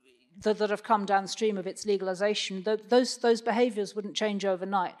 That have come downstream of its legalization, those behaviors wouldn't change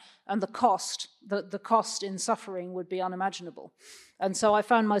overnight, and the cost in suffering would be unimaginable. And so I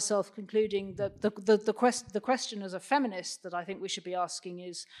found myself concluding that the question as a feminist that I think we should be asking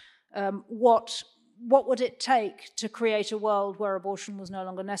is, what would it take to create a world where abortion was no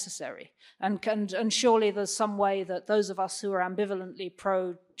longer necessary? And surely there's some way that those of us who are ambivalently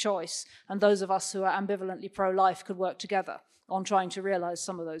pro-choice and those of us who are ambivalently pro-life could work together on trying to realize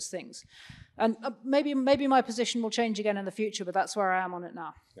some of those things. And maybe my position will change again in the future, but that's where I am on it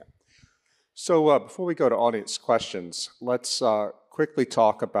now. Yeah. So before we go to audience questions, let's quickly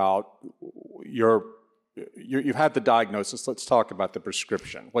talk about you've had the diagnosis. Let's talk about the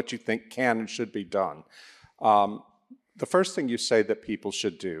prescription, what you think can and should be done. The first thing you say that people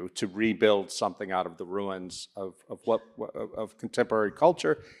should do to rebuild something out of the ruins of contemporary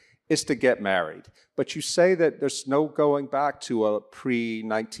culture is to get married. But you say that there's no going back to a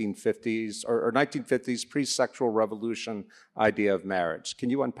pre-1950s or 1950s pre-sexual revolution idea of marriage. Can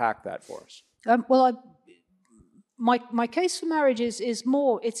you unpack that for us? My case for marriage is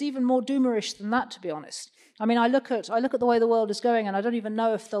it's even more doomerish than that, to be honest. I mean, I look at the way the world is going, and I don't even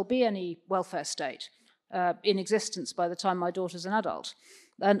know if there'll be any welfare state in existence by the time my daughter's an adult.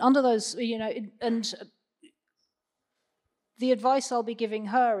 And under those, and the advice I'll be giving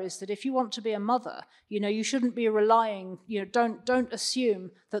her is that if you want to be a mother, you shouldn't be relying. Don't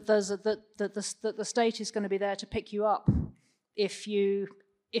assume that that the state is going to be there to pick you up if you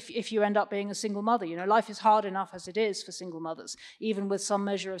end up being a single mother. Life is hard enough as it is for single mothers, even with some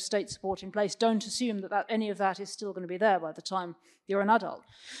measure of state support in place. Don't assume that any of that is still going to be there by the time you're an adult.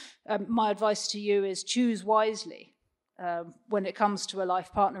 My advice to you is choose wisely when it comes to a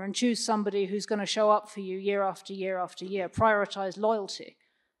life partner, and choose somebody who's going to show up for you year after year after year. Prioritize loyalty,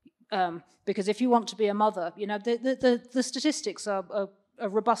 because if you want to be a mother, the statistics are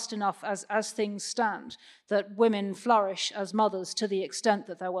robust enough as things stand that women flourish as mothers to the extent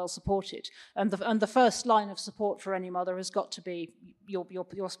that they're well supported, and the first line of support for any mother has got to be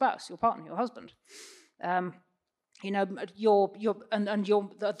your spouse, your partner, your husband. The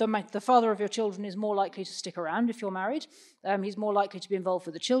father of your children is more likely to stick around if you're married. He's more likely to be involved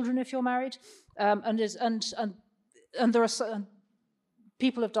with the children if you're married, and there are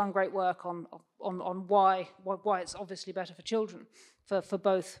people have done great work on why it's obviously better for children for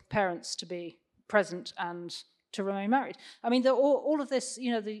both parents to be present and to remain married. I mean, all of this,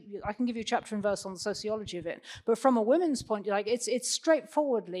 I can give you chapter and verse on the sociology of it, but from a women's point, it's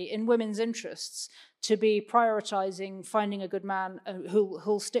straightforwardly in women's interests to be prioritizing finding a good man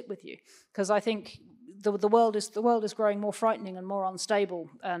who'll stick with you, because I think the world is growing more frightening and more unstable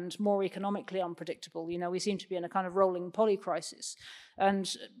and more economically unpredictable. We seem to be in a kind of rolling polycrisis.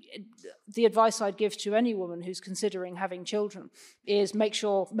 And the advice I'd give to any woman who's considering having children is make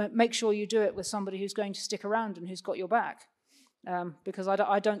sure you do it with somebody who's going to stick around and who's got your back, because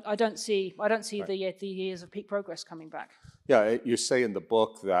I don't see right. the years of peak progress coming back. Yeah, you say in the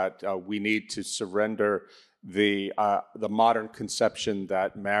book that we need to surrender the modern conception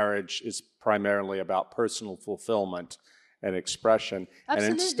that marriage is primarily about personal fulfillment and expression,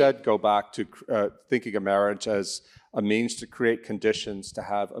 Absolutely. And instead go back to thinking of marriage as a means to create conditions to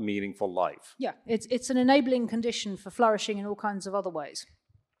have a meaningful life. Yeah, it's an enabling condition for flourishing in all kinds of other ways.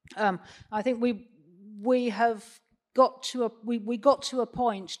 I think we got to a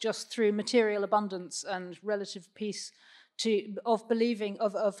point just through material abundance and relative peace of believing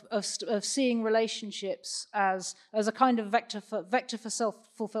of seeing relationships as a kind of vector for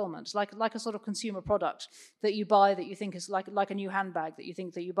self-fulfillment, like a sort of consumer product that you buy that you think is like a new handbag that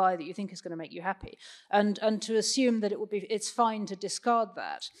you buy that you think is going to make you happy, and to assume that it's fine to discard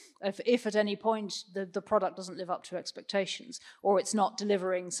that if at any point the product doesn't live up to expectations or it's not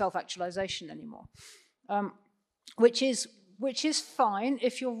delivering self-actualization anymore, which is fine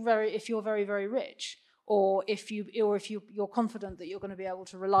if you're very, very rich. Or if you're confident that you're going to be able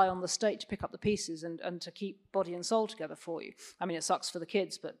to rely on the state to pick up the pieces and to keep body and soul together for you. I mean, it sucks for the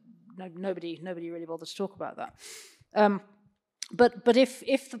kids, but nobody really bothers to talk about that. But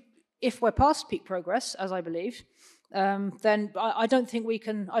if we're past peak progress, as I believe, then I don't think we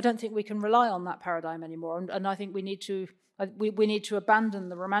can rely on that paradigm anymore. And I think we need to abandon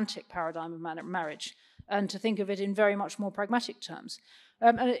the romantic paradigm of marriage and to think of it in very much more pragmatic terms.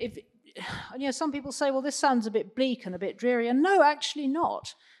 Some people say, well, this sounds a bit bleak and a bit dreary, and no, actually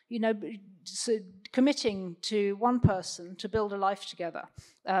not. So committing to one person to build a life together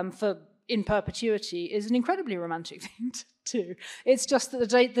in perpetuity is an incredibly romantic thing to do. It's just that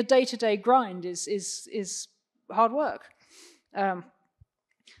the day-to-day grind is hard work.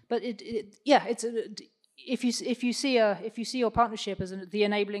 But if you see your partnership as the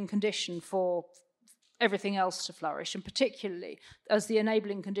enabling condition for everything else to flourish, and particularly as the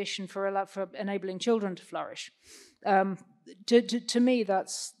enabling condition for enabling children to flourish. To me,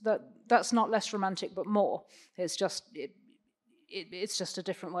 that's not less romantic, but more. It's just a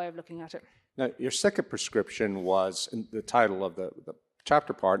different way of looking at it. Now, your second prescription was, in the title of the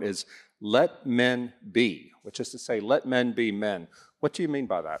chapter part is "Let Men Be," which is to say, let men be men. What do you mean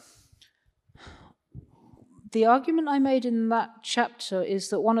by that? The argument I made in that chapter is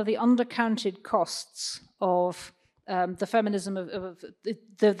that one of the undercounted costs of the feminism of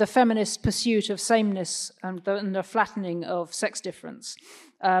the feminist pursuit of sameness and the flattening of sex difference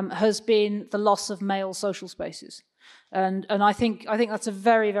has been the loss of male social spaces, and I think that's a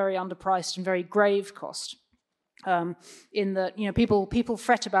very, very underpriced and very grave cost. In that, people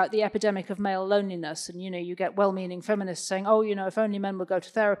fret about the epidemic of male loneliness, and you get well-meaning feminists saying, oh, if only men would go to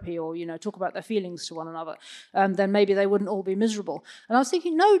therapy or talk about their feelings to one another, then maybe they wouldn't all be miserable. And I was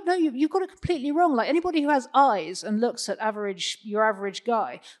thinking, no, you've got it completely wrong. Like, anybody who has eyes and looks at your average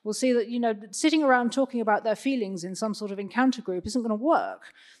guy will see that sitting around talking about their feelings in some sort of encounter group isn't going to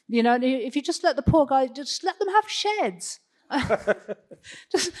work. If you just let the poor guy, just let them have sheds.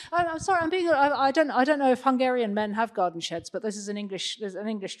 I'm sorry. I don't know if Hungarian men have garden sheds, but this is an English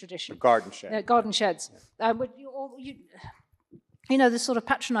tradition. A garden shed. Garden sheds. This sort of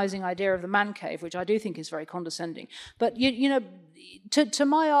patronizing idea of the man cave, which I do think is very condescending. But to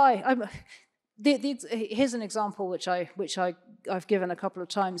my eye, here's an example which I've given a couple of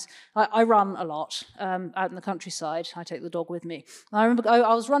times. I run a lot out in the countryside. I take the dog with me. I remember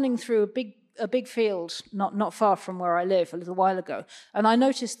I was running through a big field not far from where I live a little while ago, and I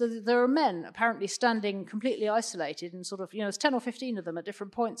noticed that there are men apparently standing completely isolated, and sort of there's 10 or 15 of them at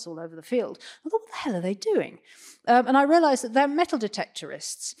different points all over the field. I thought, what the hell are they doing? And I realised that they're metal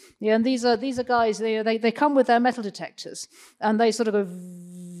detectorists. And these are guys. They come with their metal detectors, and they sort of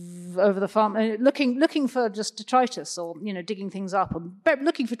go over the farm, looking for just detritus or digging things up, or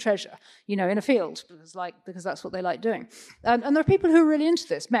looking for treasure, in a field, because that's what they like doing. And there are people who are really into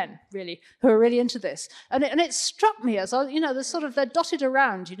this, men really, who are really into this. And it struck me as they're dotted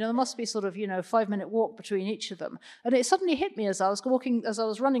around. There must be sort of 5-minute walk between each of them. And it suddenly hit me as I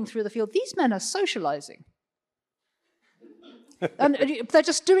was running through the field. These men are socializing. And they're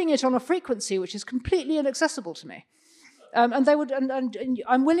just doing it on a frequency which is completely inaccessible to me. And they would, and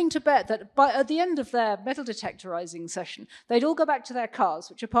I'm willing to bet that at the end of their metal detectorizing session, they'd all go back to their cars,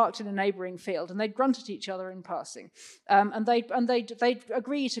 which are parked in a neighbouring field, and they'd grunt at each other in passing, and they'd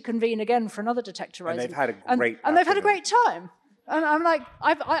agree to convene again for another detectorizing. And they've had a great and they've had a great time. And I'm like,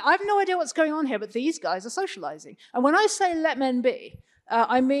 I've no idea what's going on here, but these guys are socializing. And when I say let men be,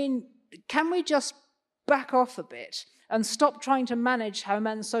 I mean, can we just back off a bit and stop trying to manage how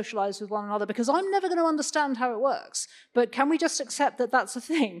men socialize with one another? Because I'm never going to understand how it works. But can we just accept that that's a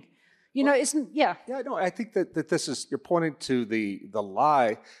thing? Yeah, no, I think that this is, you're pointing to the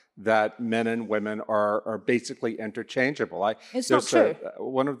lie that men and women are basically interchangeable. It's not true.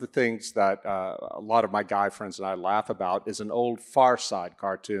 One of the things that a lot of my guy friends and I laugh about is an old Far Side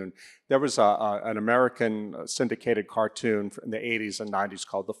cartoon. There was an American syndicated cartoon in the 80s and 90s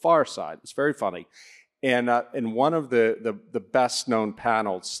called The Far Side. It's very funny. And in one of the best-known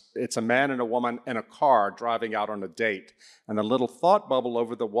panels, it's a man and a woman in a car driving out on a date. And the little thought bubble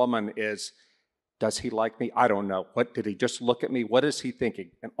over the woman is, does he like me? I don't know. What, did he just look at me? What is he thinking?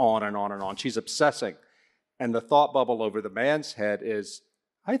 And on and on and on. She's obsessing. And the thought bubble over the man's head is,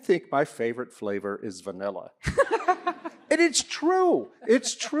 I think my favorite flavor is vanilla. And it's true.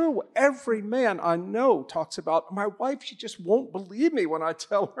 It's true. Every man I know talks about, my wife, she just won't believe me when I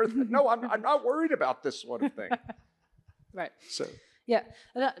tell her that, no, I'm not worried about this sort of thing. Right. So. Yeah.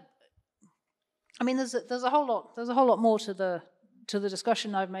 I mean, there's a whole lot more to the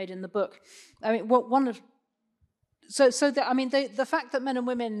discussion I've made in the book. I mean, the fact that men and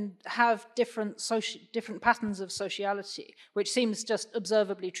women have different patterns of sociality, which seems just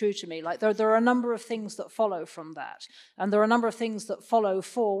observably true to me. Like there are a number of things that follow from that, and there are a number of things that follow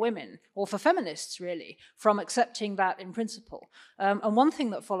for women or for feminists really from accepting that in principle. And one thing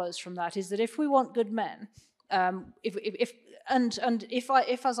that follows from that is that if we want good men, if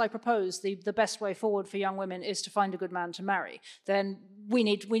as I propose, the best way forward for young women is to find a good man to marry, then we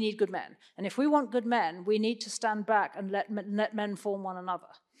need good men. And if we want good men, we need to stand back and let men form one another,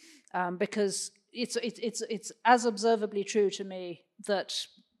 because it's as observably true to me that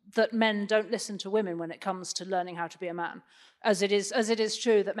men don't listen to women when it comes to learning how to be a man, as it is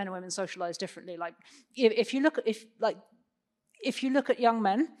true that men and women socialize differently. Like if you look at young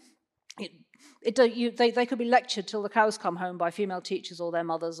men. They could be lectured till the cows come home by female teachers or their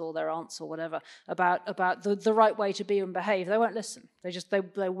mothers or their aunts or whatever about the right way to be and behave. They won't listen.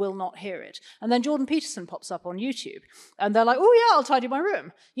 They will not hear it. And then Jordan Peterson pops up on YouTube, and they're like, "Oh yeah, I'll tidy my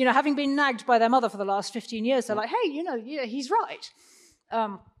room." You know, having been nagged by their mother for the last 15 years, they're like, "Hey, yeah, he's right."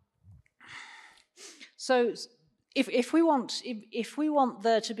 So. If we want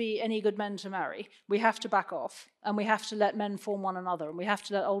there to be any good men to marry, we have to back off, and we have to let men form one another, and we have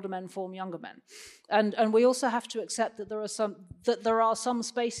to let older men form younger men, and we also have to accept that there are some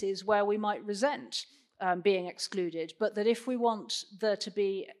spaces where we might resent being excluded, but that if we want there to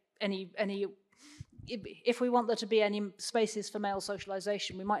be any spaces for male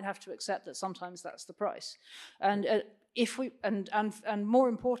socialization, we might have to accept that sometimes that's the price, and more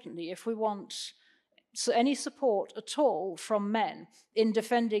importantly, if we want any support at all from men in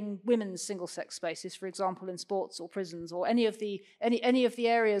defending women's single-sex spaces, for example, in sports or prisons, or any of the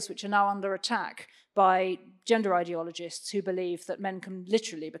areas which are now under attack by gender ideologists who believe that men can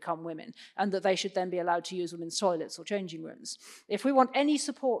literally become women and that they should then be allowed to use women's toilets or changing rooms. If we want any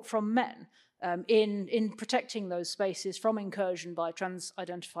support from men in protecting those spaces from incursion by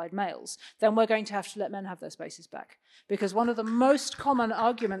trans-identified males, then we're going to have to let men have their spaces back. Because one of the most common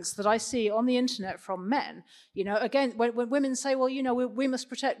arguments that I see on the internet from men, again, when women say, well, we must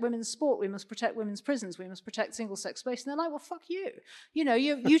protect women's sport, we must protect women's prisons, we must protect single-sex space, and they're like, well, fuck you.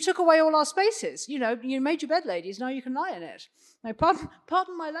 You took away all our spaces. You made your bed, ladies, now you can lie in it. Now,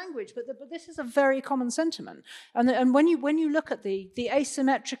 pardon my language, but this is a very common sentiment. And when you look at the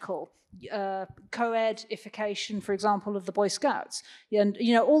asymmetrical co-edification, for example, of the Boy Scouts, and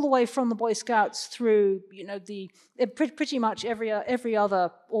all the way from the Boy Scouts through pretty much every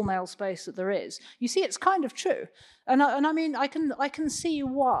other all-male space that there is, you see it's kind of true, and I mean I can see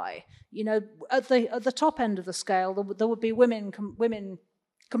why. At the top end of the scale, there would be women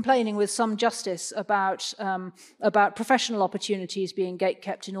complaining with some justice about professional opportunities being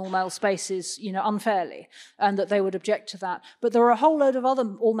gatekept in all-male spaces, unfairly, and that they would object to that. But there are a whole load of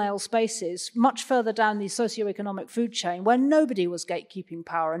other all-male spaces much further down the socioeconomic food chain where nobody was gatekeeping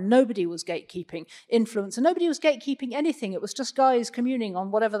power and nobody was gatekeeping influence and nobody was gatekeeping anything. It was just guys communing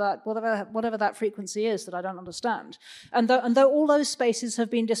on whatever that frequency is that I don't understand. And though all those spaces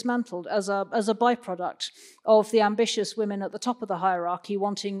have been dismantled as a byproduct of the ambitious women at the top of the hierarchy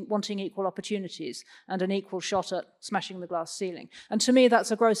wanting equal opportunities and an equal shot at smashing the glass ceiling. And to me, that's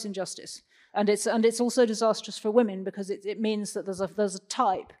a gross injustice. And it's also disastrous for women because it means that there's a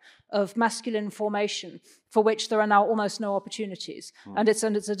type of masculine formation for which there are now almost no opportunities. And it's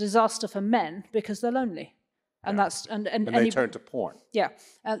a disaster for men because they're lonely. And that's and they turn to porn. Yeah,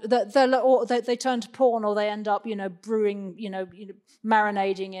 they turn to porn, or they end up, brewing,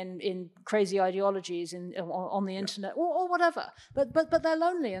 marinading in crazy ideologies on the internet, or whatever. But they're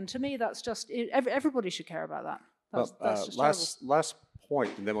lonely, and to me, that's just everybody should care about that. That's just last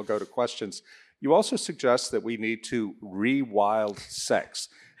point, and then we'll go to questions. You also suggest that we need to rewild sex.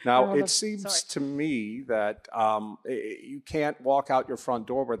 Now, it seems to me that you can't walk out your front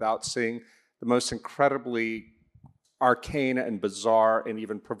door without seeing the most incredibly arcane and bizarre and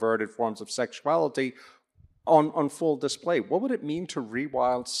even perverted forms of sexuality on full display. What would it mean to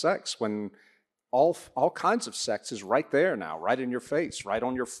rewild sex when all kinds of sex is right there now, right in your face, right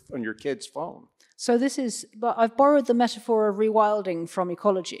on your kid's phone? So but I've borrowed the metaphor of rewilding from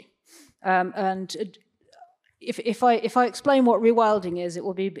ecology, and if I explain what rewilding is, it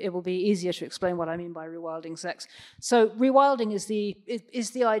will be easier to explain what I mean by rewilding sex. So rewilding is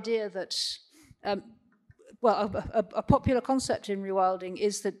the idea that a popular concept in rewilding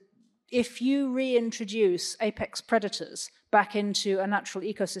is that if you reintroduce apex predators back into a natural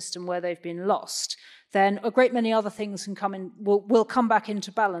ecosystem where they've been lost, then a great many other things will come back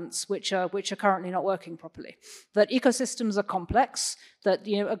into balance, which are currently not working properly. That ecosystems are complex. That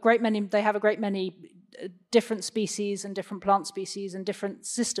they have a great many different species and different plant species and different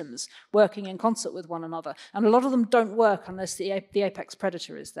systems working in concert with one another, and a lot of them don't work unless the apex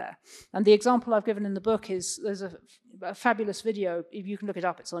predator is there. And the example I've given in the book is there's a fabulous video, if you can look it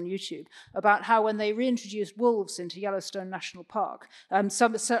up, it's on YouTube, about how when they reintroduced wolves into Yellowstone National Park,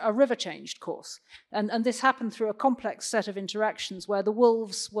 a river changed course. And this happened through a complex set of interactions where the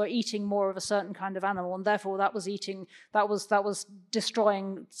wolves were eating more of a certain kind of animal, and therefore that was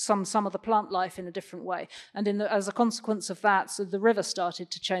destroying some of the plant life in a different way. And as a consequence of that, so the riverbed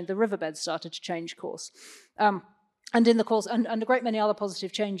started to change course. And in the course, and a great many other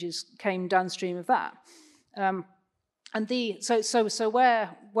positive changes came downstream of that. So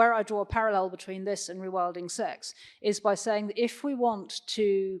where I draw a parallel between this and rewilding sex is by saying that if we want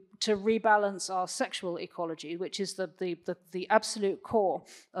to rebalance our sexual ecology, which is the absolute core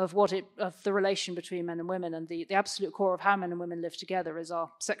of the relation between men and women, and the absolute core of how men and women live together is our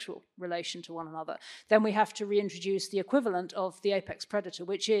sexual relation to one another, then we have to reintroduce the equivalent of the apex predator,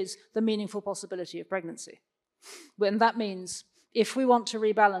 which is the meaningful possibility of pregnancy. And that means, if we want to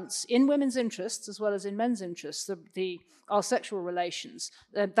rebalance in women's interests as well as in men's interests our sexual relations,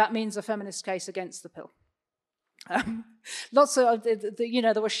 that means a feminist case against the pill.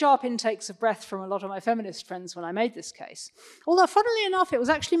 There were sharp intakes of breath from a lot of my feminist friends when I made this case. Although, funnily enough, it was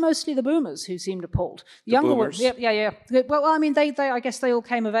actually mostly the boomers who seemed appalled. The boomers? Yeah. Well, I mean, I guess they all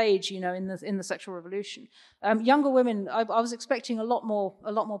came of age, in the sexual revolution. Younger women, I was expecting a lot more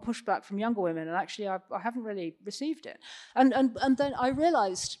pushback from younger women, and actually, I haven't really received it. And then I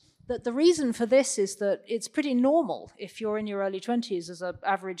realized that the reason for this is that it's pretty normal, if you're in your early 20s as an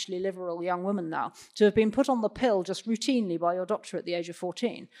averagely liberal young woman now, to have been put on the pill just routinely by your doctor at the age of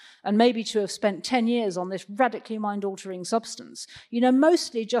 14, and maybe to have spent 10 years on this radically mind-altering substance,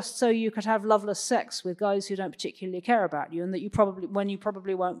 mostly just so you could have loveless sex with guys who don't particularly care about you, and that you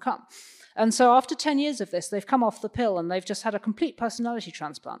probably won't come. And so after 10 years of this, they've come off the pill and they've just had a complete personality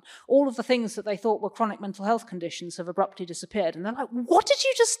transplant. All of the things that they thought were chronic mental health conditions have abruptly disappeared. And they're like, what did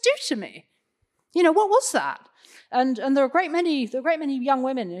you just do to me? What was that? And there are a great many young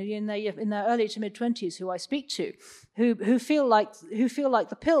women in their early to mid-20s who I speak to who feel like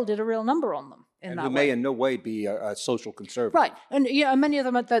the pill did a real number on them. And who may in no way be a social conservative, right? And many of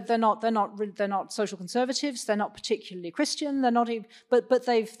them they're not social conservatives. They're not particularly Christian. They're not even, but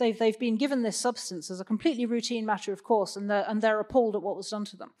they've been given this substance as a completely routine matter of course, and they're appalled at what was done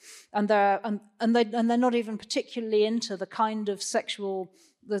to them, and they're not even particularly into the kind of sexual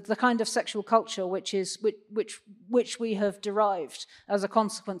culture which we have derived as a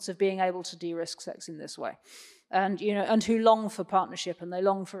consequence of being able to de-risk sex in this way. And who long for partnership, and they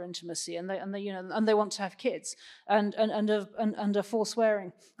long for intimacy, and they want to have kids, and are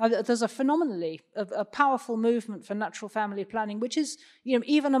forswearing. There's a powerful movement for natural family planning, which is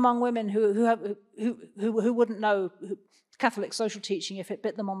even among women who wouldn't know Catholic social teaching if it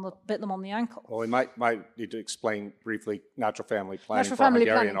bit them on the ankle. Well, we might need to explain briefly natural family planning for a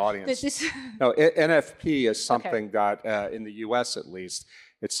Hungarian audience. No, NFP is something that in the U.S. at least.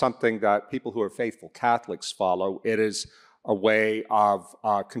 It's something that people who are faithful Catholics follow. It is a way of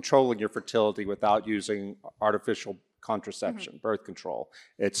controlling your fertility without using artificial contraception, birth control.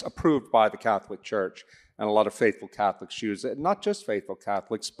 It's approved by the Catholic Church, and a lot of faithful Catholics use it. Not just faithful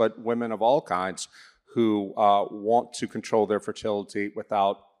Catholics, but women of all kinds who want to control their fertility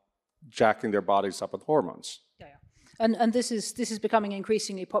without jacking their bodies up with hormones. Yeah. And this is becoming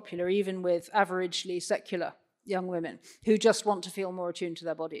increasingly popular, even with averagely secular young women who just want to feel more attuned to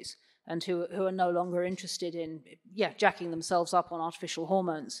their bodies, and who are no longer interested in jacking themselves up on artificial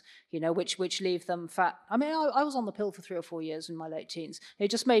hormones, which leave them fat. I mean, I was on the pill for 3 or 4 years in my late teens.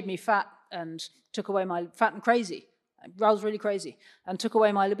 It just made me fat and took away my fat and crazy. I was really crazy and took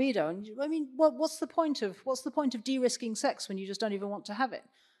away my libido. And I mean, what's the point of de-risking sex when you just don't even want to have it?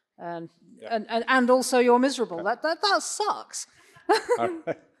 And also you're miserable. That sucks. All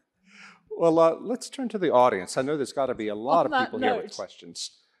right. Well, let's turn to the audience. I know there's got to be a lot of people here with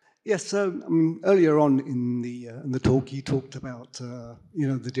questions. Yes. So earlier on in the talk, you talked about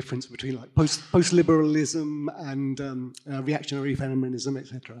the difference between like post-liberalism and reactionary feminism,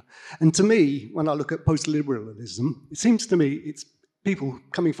 etc. And to me, when I look at post-liberalism, it seems to me it's people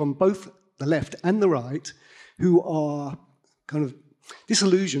coming from both the left and the right who are kind of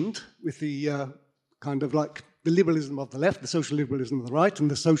disillusioned with the kind of like the liberalism of the left, the social liberalism of the right,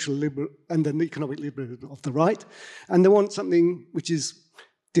 and and then the economic liberalism of the right, and they want something which is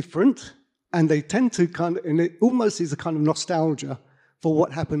different, and they tend to and it almost is a kind of nostalgia for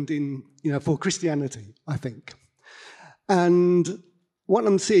what happened for Christianity, I think. And what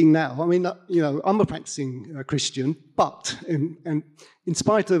I'm seeing now, I mean, I'm a practicing Christian, but in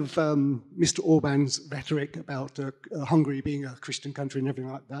spite of Mr. Orban's rhetoric about Hungary being a Christian country and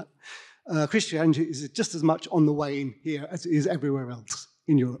everything like that, Christianity is just as much on the wane here as it is everywhere else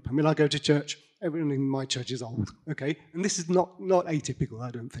in Europe. I mean, I go to church, everyone in my church is old, okay? And this is not atypical, I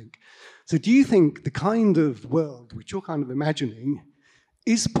don't think. So do you think the kind of world which you're kind of imagining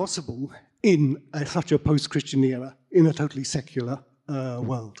is possible in such a post-Christian era, in a totally secular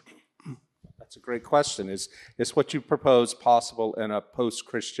world? That's a great question. Is what you propose possible in a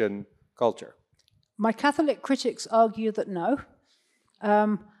post-Christian culture? My Catholic critics argue that no,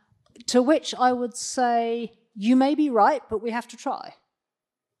 to which I would say, you may be right, but we have to try.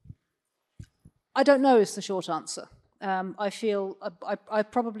 I don't know is the short answer. I feel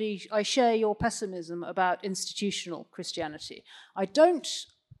I share your pessimism about institutional Christianity. I don't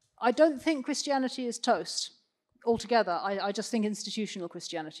think Christianity is toast altogether. I just think institutional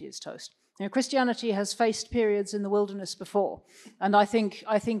Christianity is toast. Christianity has faced periods in the wilderness before, and I think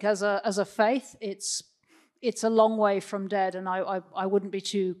as a faith, it's a long way from dead, and I wouldn't be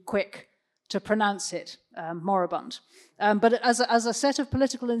too quick to pronounce it moribund. But as a set of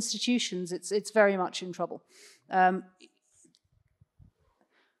political institutions, it's very much in trouble.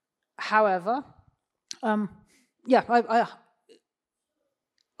 However, I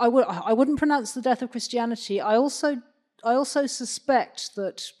wouldn't pronounce the death of Christianity. I also suspect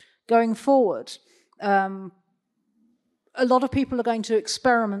that going forward, a lot of people are going to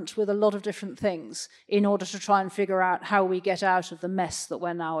experiment with a lot of different things in order to try and figure out how we get out of the mess that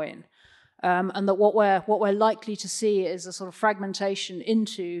we're now in. And that what we're likely to see is a sort of fragmentation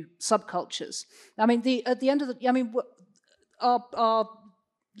into subcultures. I mean, our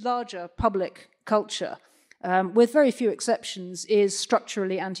larger public culture, with very few exceptions, is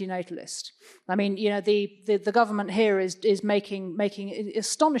structurally antinatalist. I mean, the government here is making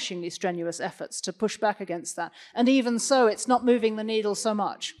astonishingly strenuous efforts to push back against that, and even so, it's not moving the needle so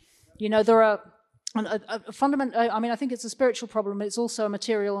much. There are a fundamental. I mean, I think it's a spiritual problem, but it's also a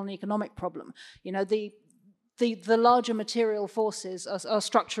material and economic problem. The larger material forces are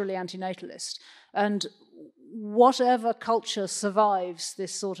structurally antinatalist, and whatever culture survives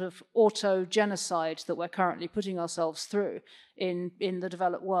this sort of auto-genocide that we're currently putting ourselves through in the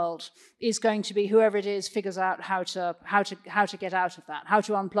developed world is going to be whoever it is figures out how to get out of that, how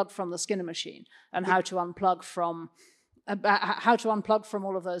to unplug from the Skinner machine, and how to unplug from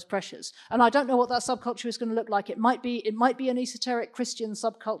all of those pressures. And I don't know what that subculture is going to look like. It might be an esoteric Christian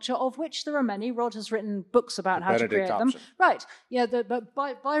subculture, of which there are many. Rod has written books about how to create them. Right. Yeah, but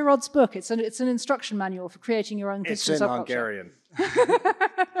by Rod's book, it's an instruction manual for creating your own Christian subculture. It's in Hungarian.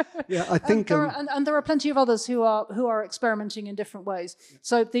 Yeah, I think... And there are plenty of others who are experimenting in different ways.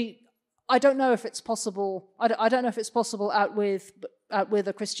 So I don't know if it's possible. I don't know if it's possible out with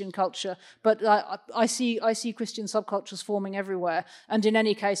a Christian culture, but I see Christian subcultures forming everywhere. And in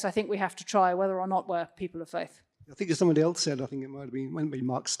any case, I think we have to try, whether or not we're people of faith. I think as somebody else said, I think it might be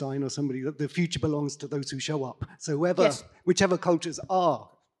Mark Stein or somebody, that the future belongs to those who show up. So whichever cultures are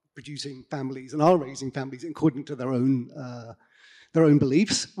producing families and are raising families according to their own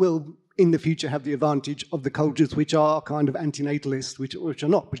beliefs will in the future have the advantage of the cultures which are kind of antinatalist, which are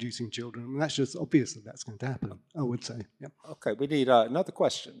not producing children. And that's just obvious that that's going to happen, I would say. Yeah. Okay, we need another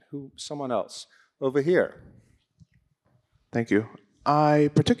question. Someone else. Over here. Thank you. I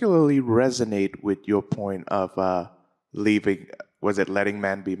particularly resonate with your point of letting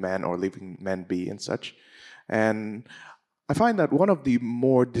man be man or leaving men be and such. And I find that one of the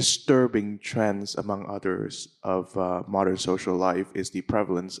more disturbing trends, among others, of modern social life is the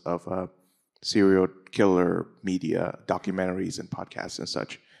prevalence of serial killer media, documentaries, and podcasts and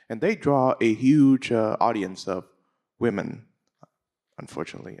such. And they draw a huge audience of women,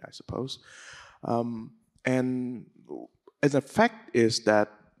 unfortunately, I suppose. And as an effect is that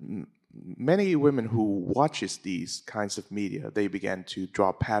many women who watches these kinds of media, they began to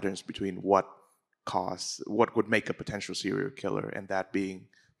draw patterns between what would make a potential serial killer, and that being,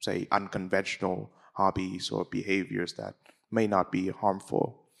 say, unconventional hobbies or behaviors that may not be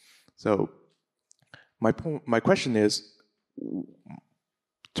harmful. So my question is,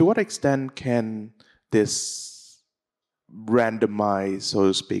 to what extent can this randomized, so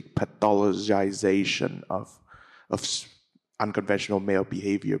to speak, pathologization of unconventional male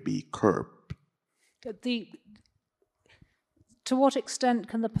behavior be curbed? to what extent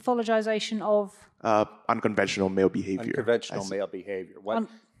can the pathologization of unconventional male behavior? Unconventional male behavior. What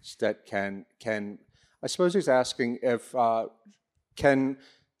that can I suppose he's asking if can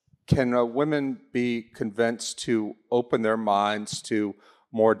women be convinced to open their minds to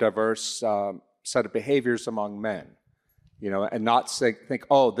more diverse set of behaviors among men, and not think,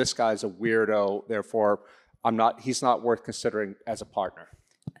 oh, this guy's a weirdo, therefore he's not worth considering as a partner.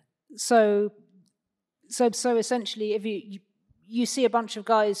 So essentially, if you see a bunch of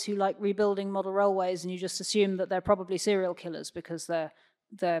guys who like rebuilding model railways, and you just assume that they're probably serial killers because they're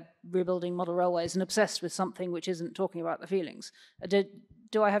rebuilding model railways and obsessed with something which isn't talking about the feelings.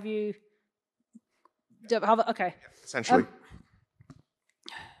 Do I have you? Okay. Essentially.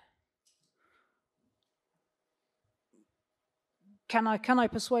 Can I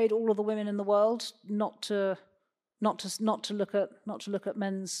persuade all of the women in the world not to look at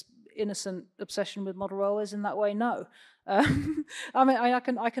men's innocent obsession with model railways in that way? No. I mean, I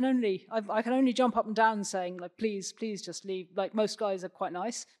can only jump up and down saying, like, please just leave. Like, most guys are quite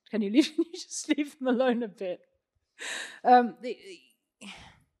nice. Can you just leave them alone a bit? I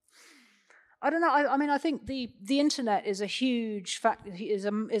don't know. I mean, I think the internet is a huge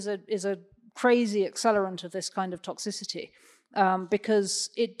is a crazy accelerant of this kind of toxicity,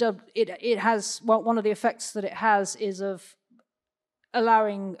 because it has one of the effects that it has is of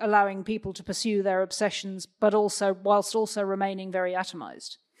allowing people to pursue their obsessions, but also whilst also remaining very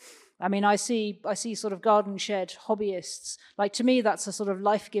atomized. I mean, I see sort of garden shed hobbyists. Like, to me, that's a sort of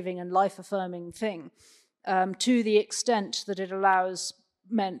life-giving and life-affirming thing, to the extent that it allows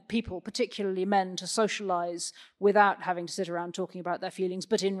people, particularly men, to socialize without having to sit around talking about their feelings,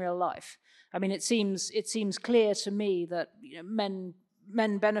 but in real life. I mean, it seems clear to me that men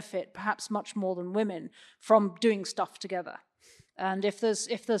benefit perhaps much more than women from doing stuff together. And if there's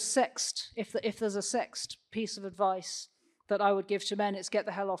a sexed piece of advice that I would give to men, it's get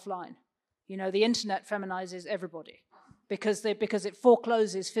the hell offline. The internet feminizes everybody because it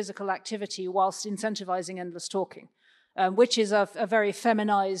forecloses physical activity whilst incentivizing endless talking, which is a very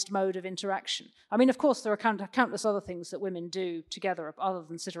feminized mode of interaction. I mean, of course, there are countless other things that women do together other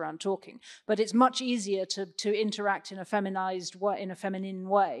than sit around talking, but it's much easier to interact in a feminized way, in a feminine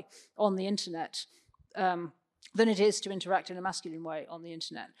way on the internet, than it is to interact in a masculine way on the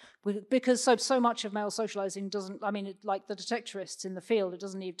internet. Because so much of male socializing doesn't, I mean, like the detectorists in the field, it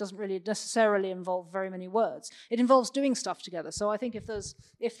doesn't really necessarily involve very many words. It involves doing stuff together. So I think if there's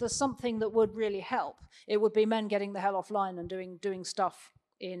something that would really help, it would be men getting the hell offline and doing stuff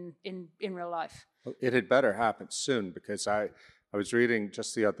in real life. Well, it had better happen soon, because I was reading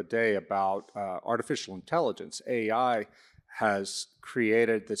just the other day about artificial intelligence. AI has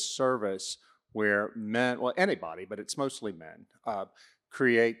created this service where men, well, anybody, but it's mostly men,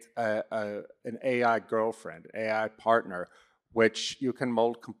 create an AI girlfriend, AI partner, which you can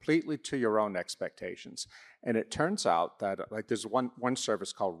mold completely to your own expectations. And it turns out that, like, there's one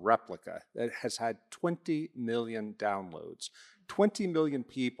service called Replica that has had 20 million downloads. 20 million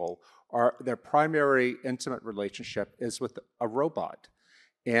people their primary intimate relationship is with a robot.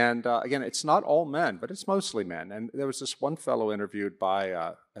 And again, it's not all men, but it's mostly men. And there was this one fellow interviewed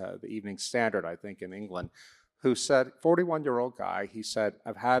by the Evening Standard, I think, in England, who said, 41-year-old guy, he said,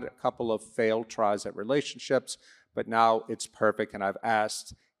 I've had a couple of failed tries at relationships, but now it's perfect, and I've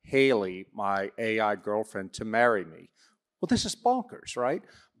asked Haley, my AI girlfriend, to marry me. Well, this is bonkers, right?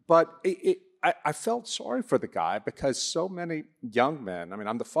 But I felt sorry for the guy, because so many young men, I mean,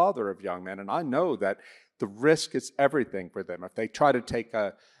 I'm the father of young men, and I know that the risk is everything for them. If they try to take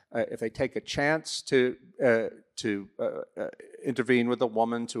a chance to intervene with a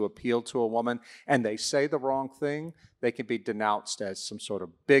woman, to appeal to a woman, and they say the wrong thing, they can be denounced as some sort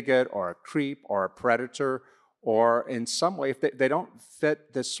of bigot or a creep or a predator, or in some way, if they don't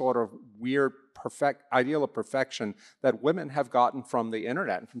fit this sort of weird ideal of perfection that women have gotten from the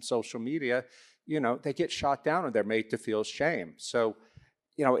internet and from social media, they get shot down and they're made to feel shame. So,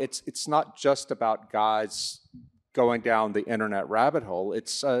 it's not just about guys going down the internet rabbit hole.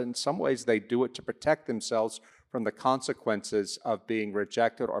 It's in some ways they do it to protect themselves from the consequences of being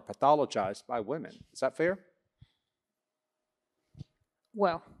rejected or pathologized by women. Is that fair?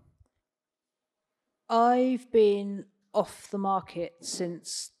 Well, I've been off the market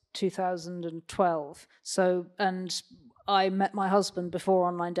since 2012. And I met my husband before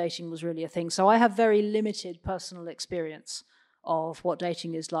online dating was really a thing. So I have very limited personal experience of what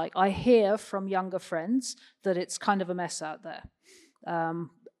dating is like. I hear from younger friends that it's kind of a mess out there.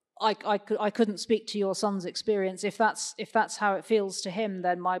 I couldn't speak to your son's experience. If that's how it feels to him,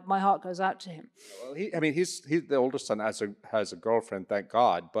 then my heart goes out to him. Well, he's the oldest son, has a girlfriend, thank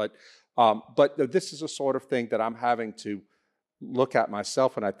God. But this is a sort of thing that I'm having to look at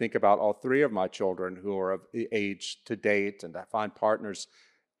myself and I think about all three of my children who are of the age to date and I find partners,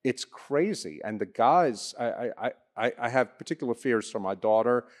 it's crazy. And the guys, I have particular fears for my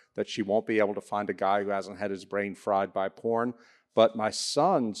daughter that she won't be able to find a guy who hasn't had his brain fried by porn. But my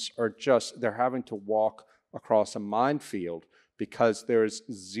sons are they're having to walk across a minefield because there's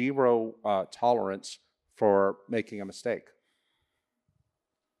zero tolerance for making a mistake.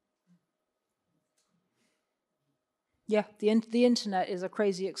 Yeah, the internet is a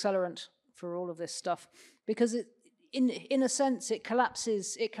crazy accelerant for all of this stuff because in a sense it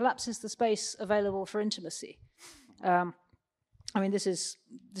collapses the space available for intimacy. I mean, this is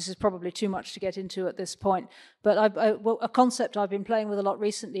probably too much to get into at this point, but a concept I've been playing with a lot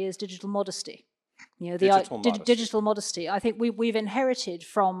recently is digital modesty. You know, digital modesty. I think we've inherited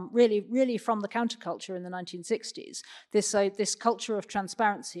from really from the counterculture in the 1960s this culture of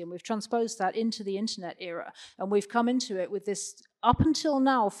transparency, and we've transposed that into the internet era, and we've come into it with this up until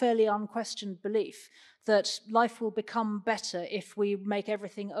now fairly unquestioned belief that life will become better if we make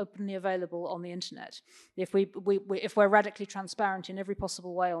everything openly available on the internet, if we're radically transparent in every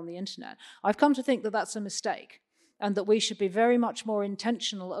possible way on the internet. I've come to think that that's a mistake, and that we should be very much more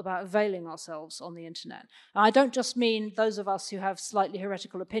intentional about veiling ourselves on the internet. And I don't just mean those of us who have slightly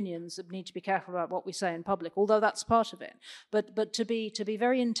heretical opinions that need to be careful about what we say in public, although that's part of it, but to be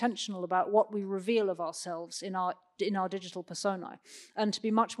very intentional about what we reveal of ourselves in our digital personae, and to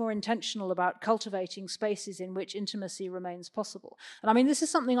be much more intentional about cultivating spaces in which intimacy remains possible. And I mean, this is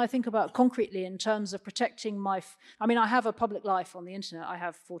something I think about concretely in terms of protecting I have a public life on the internet. I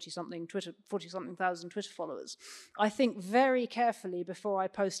have 40-something thousand Twitter followers. I think very carefully before I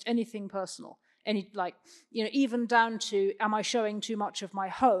post anything personal. Even down to, am I showing too much of my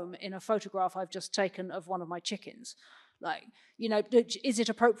home in a photograph I've just taken of one of my chickens? Is it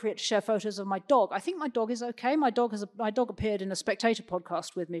appropriate to share photos of my dog? I think my dog is okay. My dog appeared in a Spectator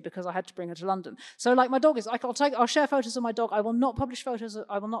podcast with me because I had to bring her to London. So my dog is, I'll share photos of my dog. I will not publish photos.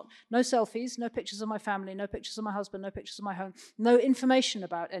 No selfies, no pictures of my family, no pictures of my husband, no pictures of my home, no information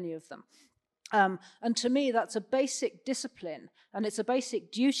about any of them. And to me, that's a basic discipline, and it's a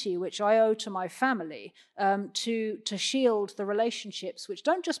basic duty which I owe to my family to shield the relationships which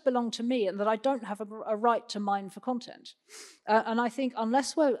don't just belong to me and that I don't have a right to mine for content. And I think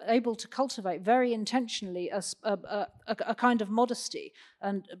unless we're able to cultivate very intentionally a kind of modesty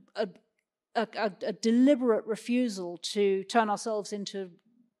and a deliberate refusal to turn ourselves into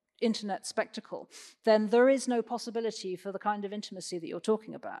internet spectacle, then there is no possibility for the kind of intimacy that you're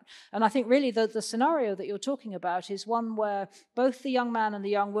talking about. And I think really the scenario that you're talking about is one where both the young man and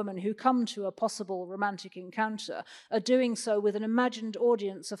the young woman who come to a possible romantic encounter are doing so with an imagined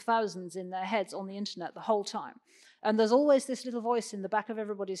audience of thousands in their heads on the internet the whole time. And there's always this little voice in the back of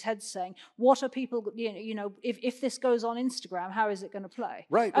everybody's head saying, what are people, if this goes on Instagram, how is it going to play?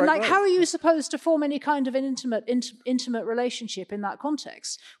 Right, and right. How are you supposed to form any kind of an intimate relationship in that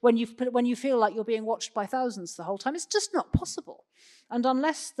context when you feel like you're being watched by thousands the whole time? It's just not possible. And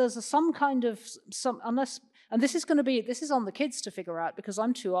unless there's and this is on the kids to figure out, because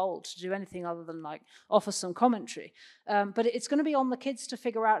I'm too old to do anything other than offer some commentary. But it's going to be on the kids to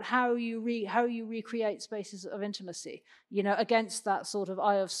figure out how you recreate spaces of intimacy, against that sort of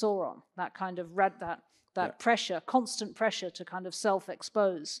eye of Sauron, that kind of pressure, constant pressure to kind of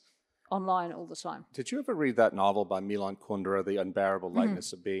self-expose online all the time. Did you ever read that novel by Milan Kundera, The Unbearable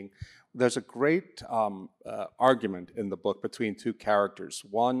Lightness of Being? There's a great argument in the book between two characters.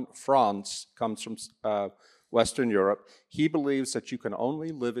 One, Franz, comes from Western Europe. He believes that you can only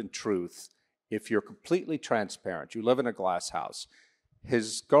live in truth if you're completely transparent. You live in a glass house.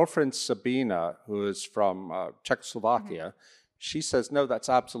 His girlfriend, Sabina, who is from Czechoslovakia, she says, no, that's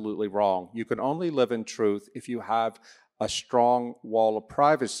absolutely wrong. You can only live in truth if you have a strong wall of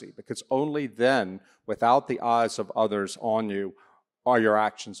privacy, because only then, without the eyes of others on you, are your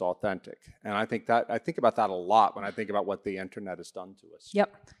actions authentic. And I think about that a lot when I think about what the internet has done to us.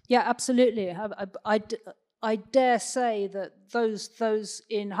 Yep. Yeah, absolutely. I dare say that those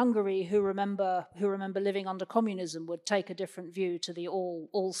in Hungary who remember living under communism would take a different view to the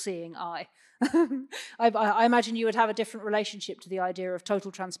all-seeing eye. I imagine you would have a different relationship to the idea of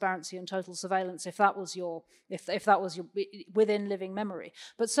total transparency and total surveillance if that was your within living memory.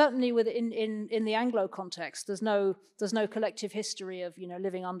 But certainly in the Anglo context, there's no collective history of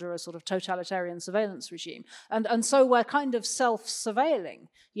living under a sort of totalitarian surveillance regime, and so we're kind of self-surveilling.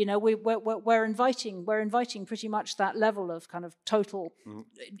 We're inviting pretty much that level of kind of total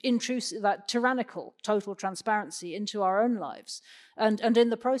intrusive, that tyrannical total transparency into our own lives. And in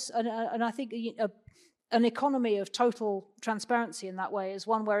the process, and I think an economy of total transparency in that way is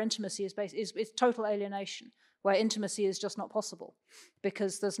one where intimacy is total alienation, where intimacy is just not possible,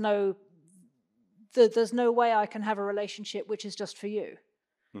 because there's no way I can have a relationship which is just for you,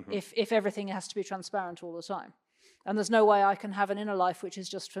 if everything has to be transparent all the time. And there's no way I can have an inner life which is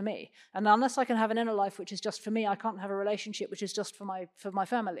just for me. And unless I can have an inner life which is just for me, I can't have a relationship which is just for my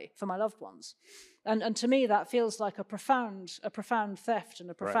family, for my loved ones. And to me, that feels like a profound theft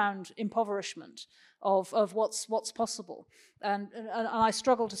and a profound impoverishment of what's possible. And I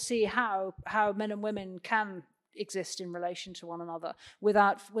struggle to see how men and women can exist in relation to one another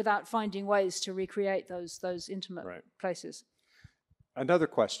without finding ways to recreate those intimate places. Another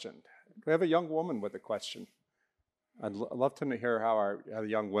question. We have a young woman with a question. I'd love to hear how the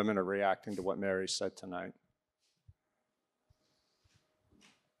young women are reacting to what Mary said tonight.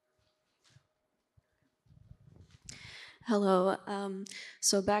 Hello.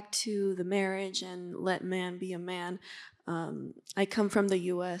 So back to the marriage and let man be a man. I come from the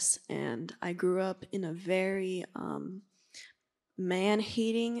US and I grew up in a very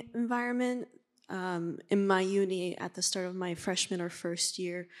man-hating environment. In my uni, at the start of my freshman or first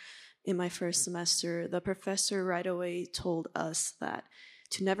year, in my first semester, the professor right away told us that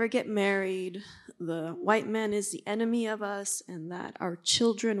to never get married, the white man is the enemy of us, and that our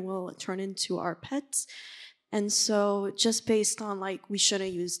children will turn into our pets. And so just based on like, we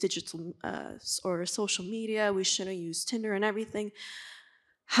shouldn't use digital or social media, we shouldn't use Tinder and everything,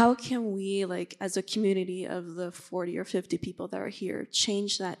 how can we, like, as a community of the 40 or 50 people that are here,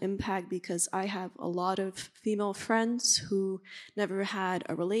 change that impact? Because I have a lot of female friends who never had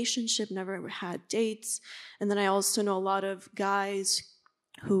a relationship, never had dates. And then I also know a lot of guys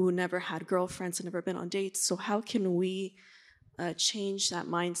who never had girlfriends and never been on dates. So how can we change that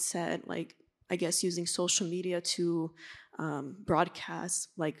mindset, like, I guess using social media to broadcast,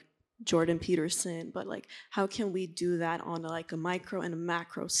 like Jordan Peterson, but like, how can we do that on like a micro and a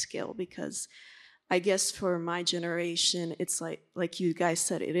macro scale? Because I guess for my generation, it's like you guys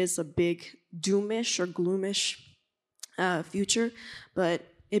said, it is a big doomish or gloomish future, but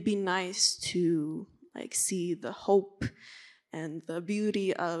it'd be nice to like see the hope and the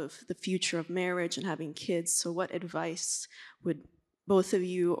beauty of the future of marriage and having kids. So what advice would both of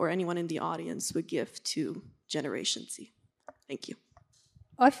you or anyone in the audience would give to Generation Z? Thank you.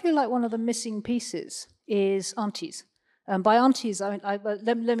 I feel like one of the missing pieces is aunties. By aunties,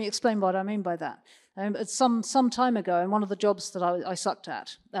 let me explain what I mean by that. Some time ago, in one of the jobs that I sucked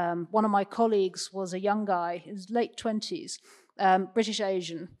at, one of my colleagues was a young guy, in his late 20s, British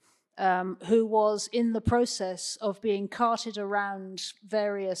Asian, who was in the process of being carted around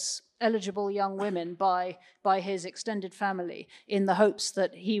various eligible young women by his extended family in the hopes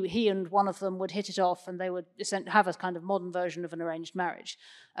that he and one of them would hit it off and they would have a kind of modern version of an arranged marriage.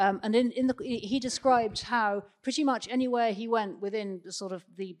 And he described how pretty much anywhere he went within the sort of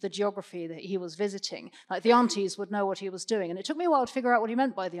the geography that he was visiting, like the aunties would know what he was doing. And it took me a while to figure out what he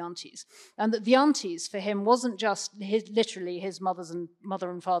meant by the aunties. And that the aunties for him wasn't just literally his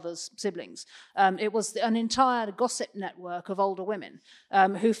mother and father's siblings. It was an entire gossip network of older women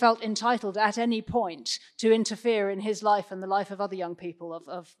who felt entitled at any point to interfere in his life and the life of other young people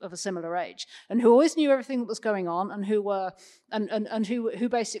of a similar age, and who always knew everything that was going on, and who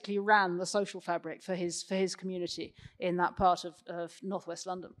basically ran the social fabric for his community in that part of northwest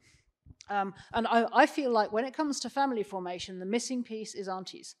London. And I feel like when it comes to family formation, the missing piece is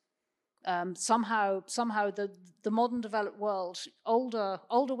aunties. Somehow the modern developed world, older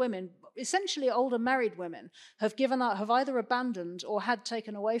women, essentially older married women, have either abandoned or had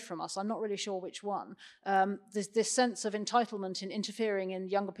taken away from us. I'm not really sure which one. This sense of entitlement in interfering in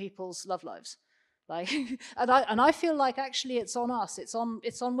younger people's love lives. Like, and I feel like actually it's on us. It's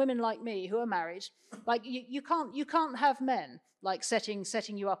on women like me who are married. Like you can't have men like setting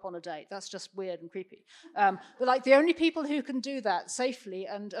you up on a date. That's just weird and creepy. But like the only people who can do that safely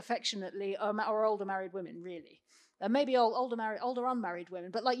and affectionately are older married women, really. Maybe older unmarried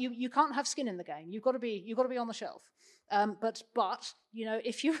women. But like you can't have skin in the game. You've got to be on the shelf. But you know,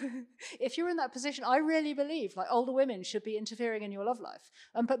 if you're in that position, I really believe like older women should be interfering in your love life.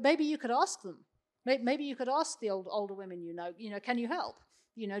 But maybe you could ask them. Maybe you could ask the older women you know, can you help?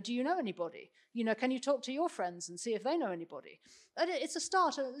 You know, do you know anybody? You know, can you talk to your friends and see if they know anybody? And it's a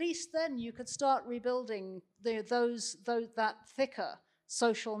start, and at least then you could start rebuilding that thicker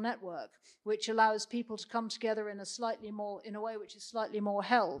social network, which allows people to come together in a way which is slightly more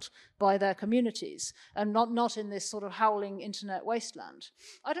held by their communities, and not in this sort of howling internet wasteland.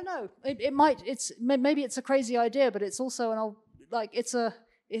 I don't know. Maybe it's a crazy idea, but it's also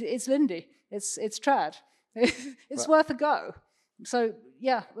it's Lindy. It's trad. It's worth a go. So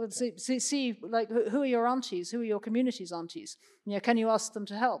yeah, see like who are your aunties? Who are your community's aunties? You know, can you ask them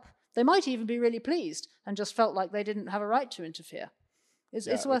to help? They might even be really pleased and just felt like they didn't have a right to interfere.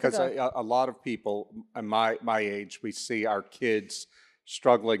 It's worth because a go. a lot of people in my age, we see our kids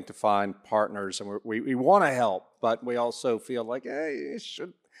struggling to find partners, and we want to help, but we also feel like, hey,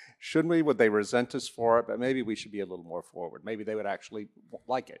 shouldn't we? Would they resent us for it? But maybe we should be a little more forward. Maybe they would actually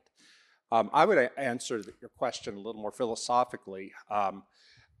like it. I would answer your question a little more philosophically.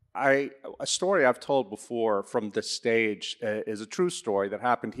 A story I've told before from the stage is a true story that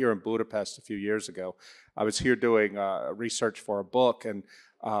happened here in Budapest a few years ago. I was here doing research for a book, and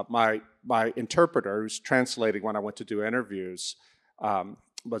my interpreter, who's translating when I went to do interviews,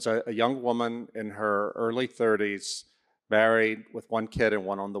 was a young woman in her early 30s, married with one kid and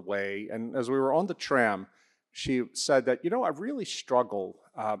one on the way. And as we were on the tram, she said that, I really struggle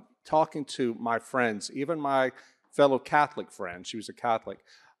talking to my friends, even my fellow Catholic friends, she was a Catholic,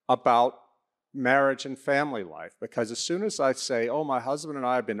 about marriage and family life. Because as soon as I say, oh, my husband and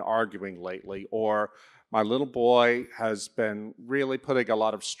I have been arguing lately, or my little boy has been really putting a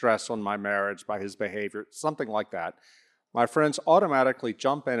lot of stress on my marriage by his behavior, something like that, my friends automatically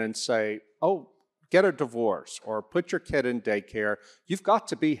jump in and say, oh, get a divorce or put your kid in daycare. You've got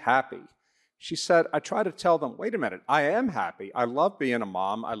to be happy. She said, I try to tell them, wait a minute, I am happy. I love being a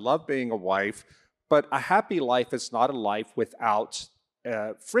mom. I love being a wife. But a happy life is not a life without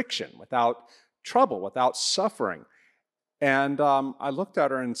friction, without trouble, without suffering. And I looked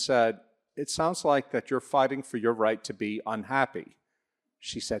at her and said, it sounds like that you're fighting for your right to be unhappy.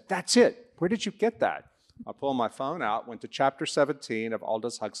 She said, that's it. Where did you get that? I pulled my phone out, went to chapter 17 of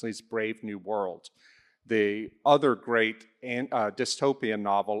Aldous Huxley's Brave New World, the other great dystopian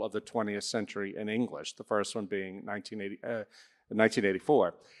novel of the 20th century in English, the first one being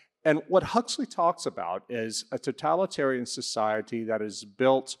 1984. And what Huxley talks about is a totalitarian society that is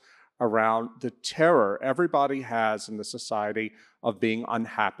built around the terror everybody has in the society of being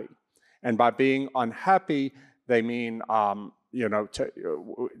unhappy. And by being unhappy, they mean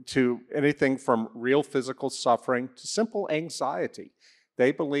to anything from real physical suffering to simple anxiety.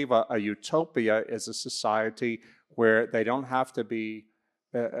 They believe a utopia is a society where they don't have to be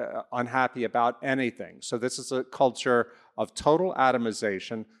unhappy about anything. So this is a culture of total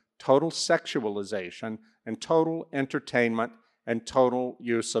atomization, total sexualization, and total entertainment and total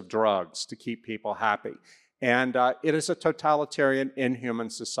use of drugs to keep people happy. And it is a totalitarian, inhuman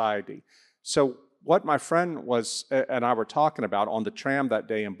society. So what my friend and I were talking about on the tram that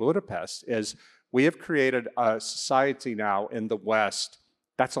day in Budapest is we have created a society now in the West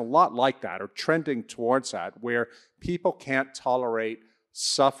that's a lot like that, or trending towards that, where people can't tolerate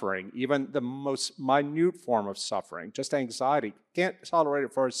suffering, even the most minute form of suffering, just anxiety, can't tolerate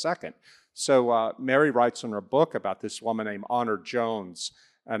it for a second. So Mary writes in her book about this woman named Honor Jones,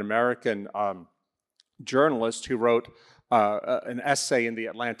 an American journalist who wrote an essay in the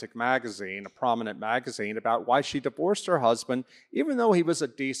Atlantic magazine, a prominent magazine, about why she divorced her husband, even though he was a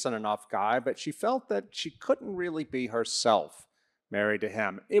decent enough guy, but she felt that she couldn't really be herself married to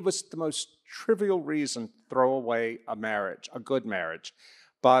him. It was the most trivial reason to throw away a marriage, a good marriage.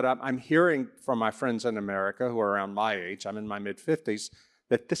 But I'm hearing from my friends in America who are around my age, I'm in my mid-50s,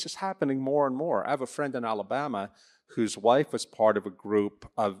 that this is happening more and more. I have a friend in Alabama whose wife was part of a group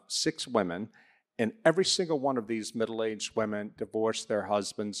of 6 women, and every single one of these middle-aged women divorced their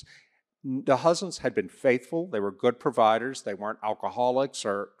husbands. The husbands had been faithful. They were good providers. They weren't alcoholics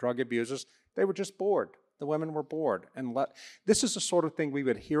or drug abusers. They were just bored. The women were bored. And this is the sort of thing we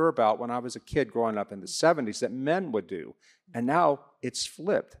would hear about when I was a kid growing up in the 70s that men would do. And now it's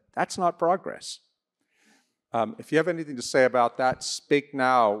flipped. That's not progress. If you have anything to say about that, speak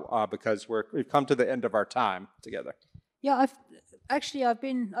now, because we've come to the end of our time together. Yeah, I've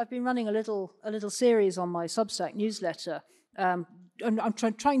been running a little series on my Substack newsletter. And I'm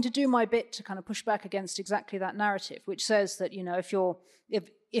trying to do my bit to kind of push back against exactly that narrative, which says that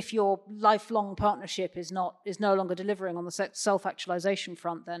if your lifelong partnership is no longer delivering on the self-actualization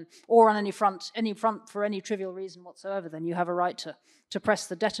front, then, or on any front for any trivial reason whatsoever, then you have a right to press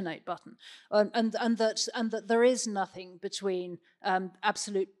the detonate button, and that there is nothing between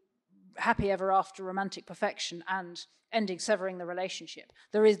absolute happy ever after romantic perfection and severing the relationship.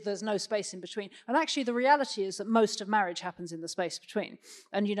 There's no space in between. And actually the reality is that most of marriage happens in the space between.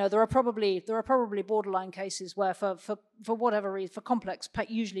 And there are probably borderline cases where for whatever reason, for complex,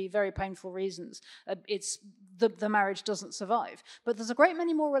 usually very painful reasons, the marriage doesn't survive. But there's a great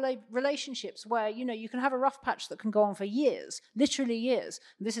many more relationships where you can have a rough patch that can go on for years, literally years.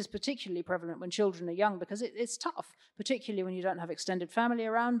 And this is particularly prevalent when children are young, because it's tough, particularly when you don't have extended family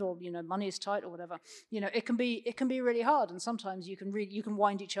around, or money is tight or whatever. It can be really really hard, and sometimes you can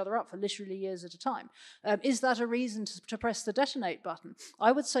wind each other up for literally years at a time. Is that a reason to press the detonate button?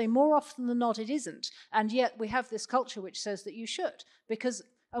 I would say more often than not it isn't, and yet we have this culture which says that you should, because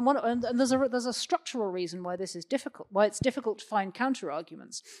and there's a structural reason why this is difficult, why it's difficult to find counter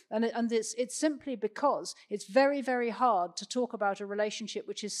arguments, and it's simply because it's very, very hard to talk about a relationship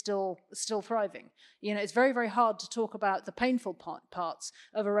which is still thriving. It's very, very hard to talk about the painful parts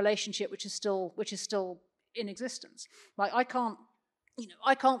of a relationship which is still in existence. Like I can't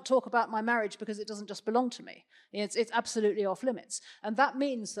talk about my marriage because it doesn't just belong to me. It's absolutely off limits. And that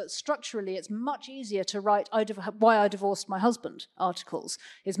means that structurally it's much easier to write why I divorced my husband articles.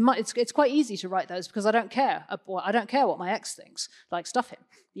 It's quite easy to write those because I don't care. I don't care what my ex thinks. Like, stuff him.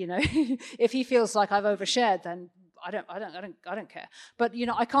 If he feels like I've overshared, then I don't care. But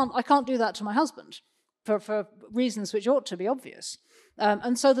I can't do that to my husband for reasons which ought to be obvious.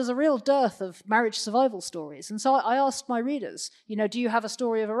 And so there's a real dearth of marriage survival stories. And so I asked my readers, do you have a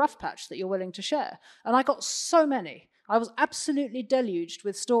story of a rough patch that you're willing to share? And I got so many. I was absolutely deluged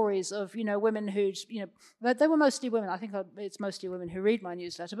with stories of, women who'd, they were mostly women. I think it's mostly women who read my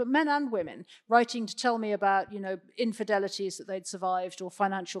newsletter, but men and women writing to tell me about, infidelities that they'd survived, or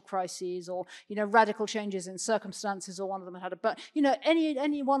financial crises, or, radical changes in circumstances, or one of them had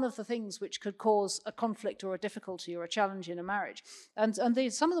any one of the things which could cause a conflict or a difficulty or a challenge in a marriage. And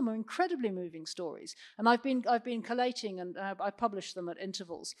some of them are incredibly moving stories. And I've been collating, and I publish them at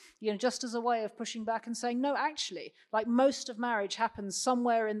intervals, just as a way of pushing back and saying, no, actually, like most of marriage happens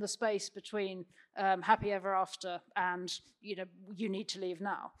somewhere in the space between happy ever after and, you need to leave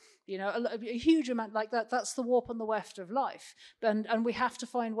now. A huge amount like that. That's the warp and the weft of life. And we have to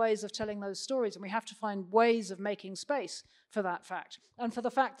find ways of telling those stories, and we have to find ways of making space for that fact, and for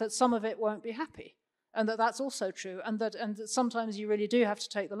the fact that some of it won't be happy. And that's also true, and that sometimes you really do have to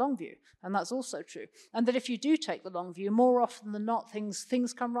take the long view, and that's also true. And that if you do take the long view, more often than not,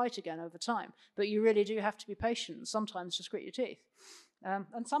 things come right again over time. But you really do have to be patient, and sometimes just grit your teeth.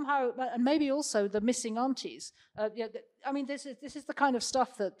 And somehow, and maybe also the missing aunties. This is the kind of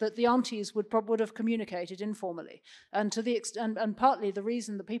stuff that the aunties would have communicated informally, and and partly the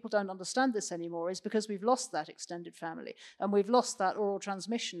reason that people don't understand this anymore is because we've lost that extended family, and we've lost that oral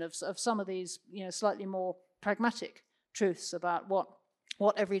transmission of some of these slightly more pragmatic truths about what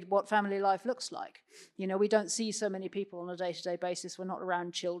family life looks like. We don't see so many people on a day-to-day basis. We're not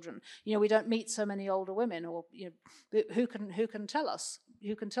around children. We don't meet so many older women, or who can tell us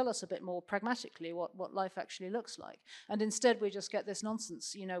a bit more pragmatically what life actually looks like. And instead we just get this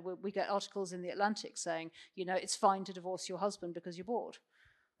nonsense. We get articles in the Atlantic saying, it's fine to divorce your husband because you're bored.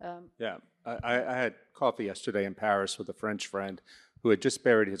 I had coffee yesterday in Paris with a French friend who had just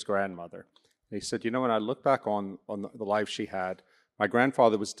buried his grandmother. And he said, when I look back on the life she had, my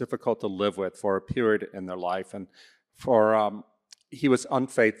grandfather was difficult to live with for a period in their life, and he was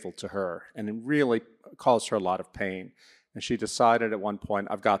unfaithful to her, and it really caused her a lot of pain. And she decided at one point,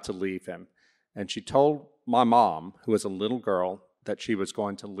 I've got to leave him. And she told my mom, who was a little girl, that she was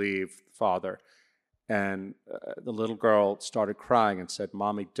going to leave father. And the little girl started crying and said,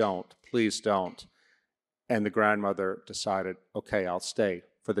 Mommy, don't, please don't. And the grandmother decided, okay, I'll stay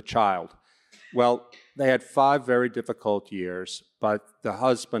for the child. Well, they had 5 very difficult years, but the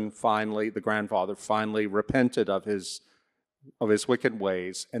grandfather finally repented of his wicked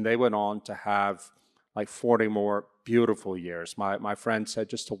ways, and they went on to have like 40 more beautiful years. My friend said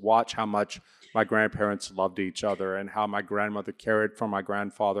just to watch how much my grandparents loved each other and how my grandmother cared for my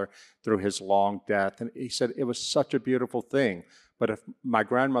grandfather through his long death. And he said it was such a beautiful thing. But if my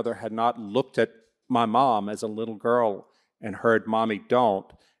grandmother had not looked at my mom as a little girl and heard, Mommy,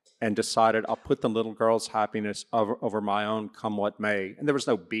 don't, and decided I'll put the little girl's happiness over my own, come what may. And there was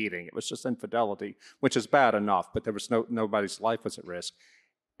no beating. It was just infidelity, which is bad enough, but there was nobody's life was at risk.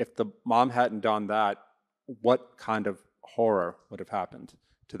 If the mom hadn't done that, what kind of horror would have happened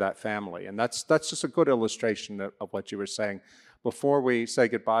to that family? And that's just a good illustration of what you were saying. Before we say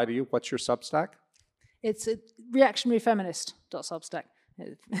goodbye to you, what's your Substack? It's reactionaryfeminist.substack.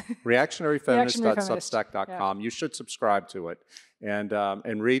 Reactionaryfeminist.substack.com. You should subscribe to it.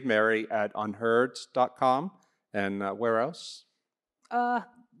 And read Mary at UnHerd.com. And where else?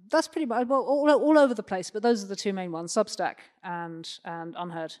 That's pretty much all over the place, but those are the 2 main ones, Substack and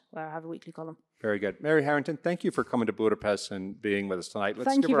UnHerd, where I have a weekly column. Very good. Mary Harrington, thank you for coming to Budapest and being with us tonight. Let's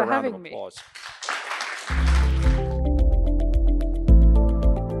Thank give you her a for round of having me. applause.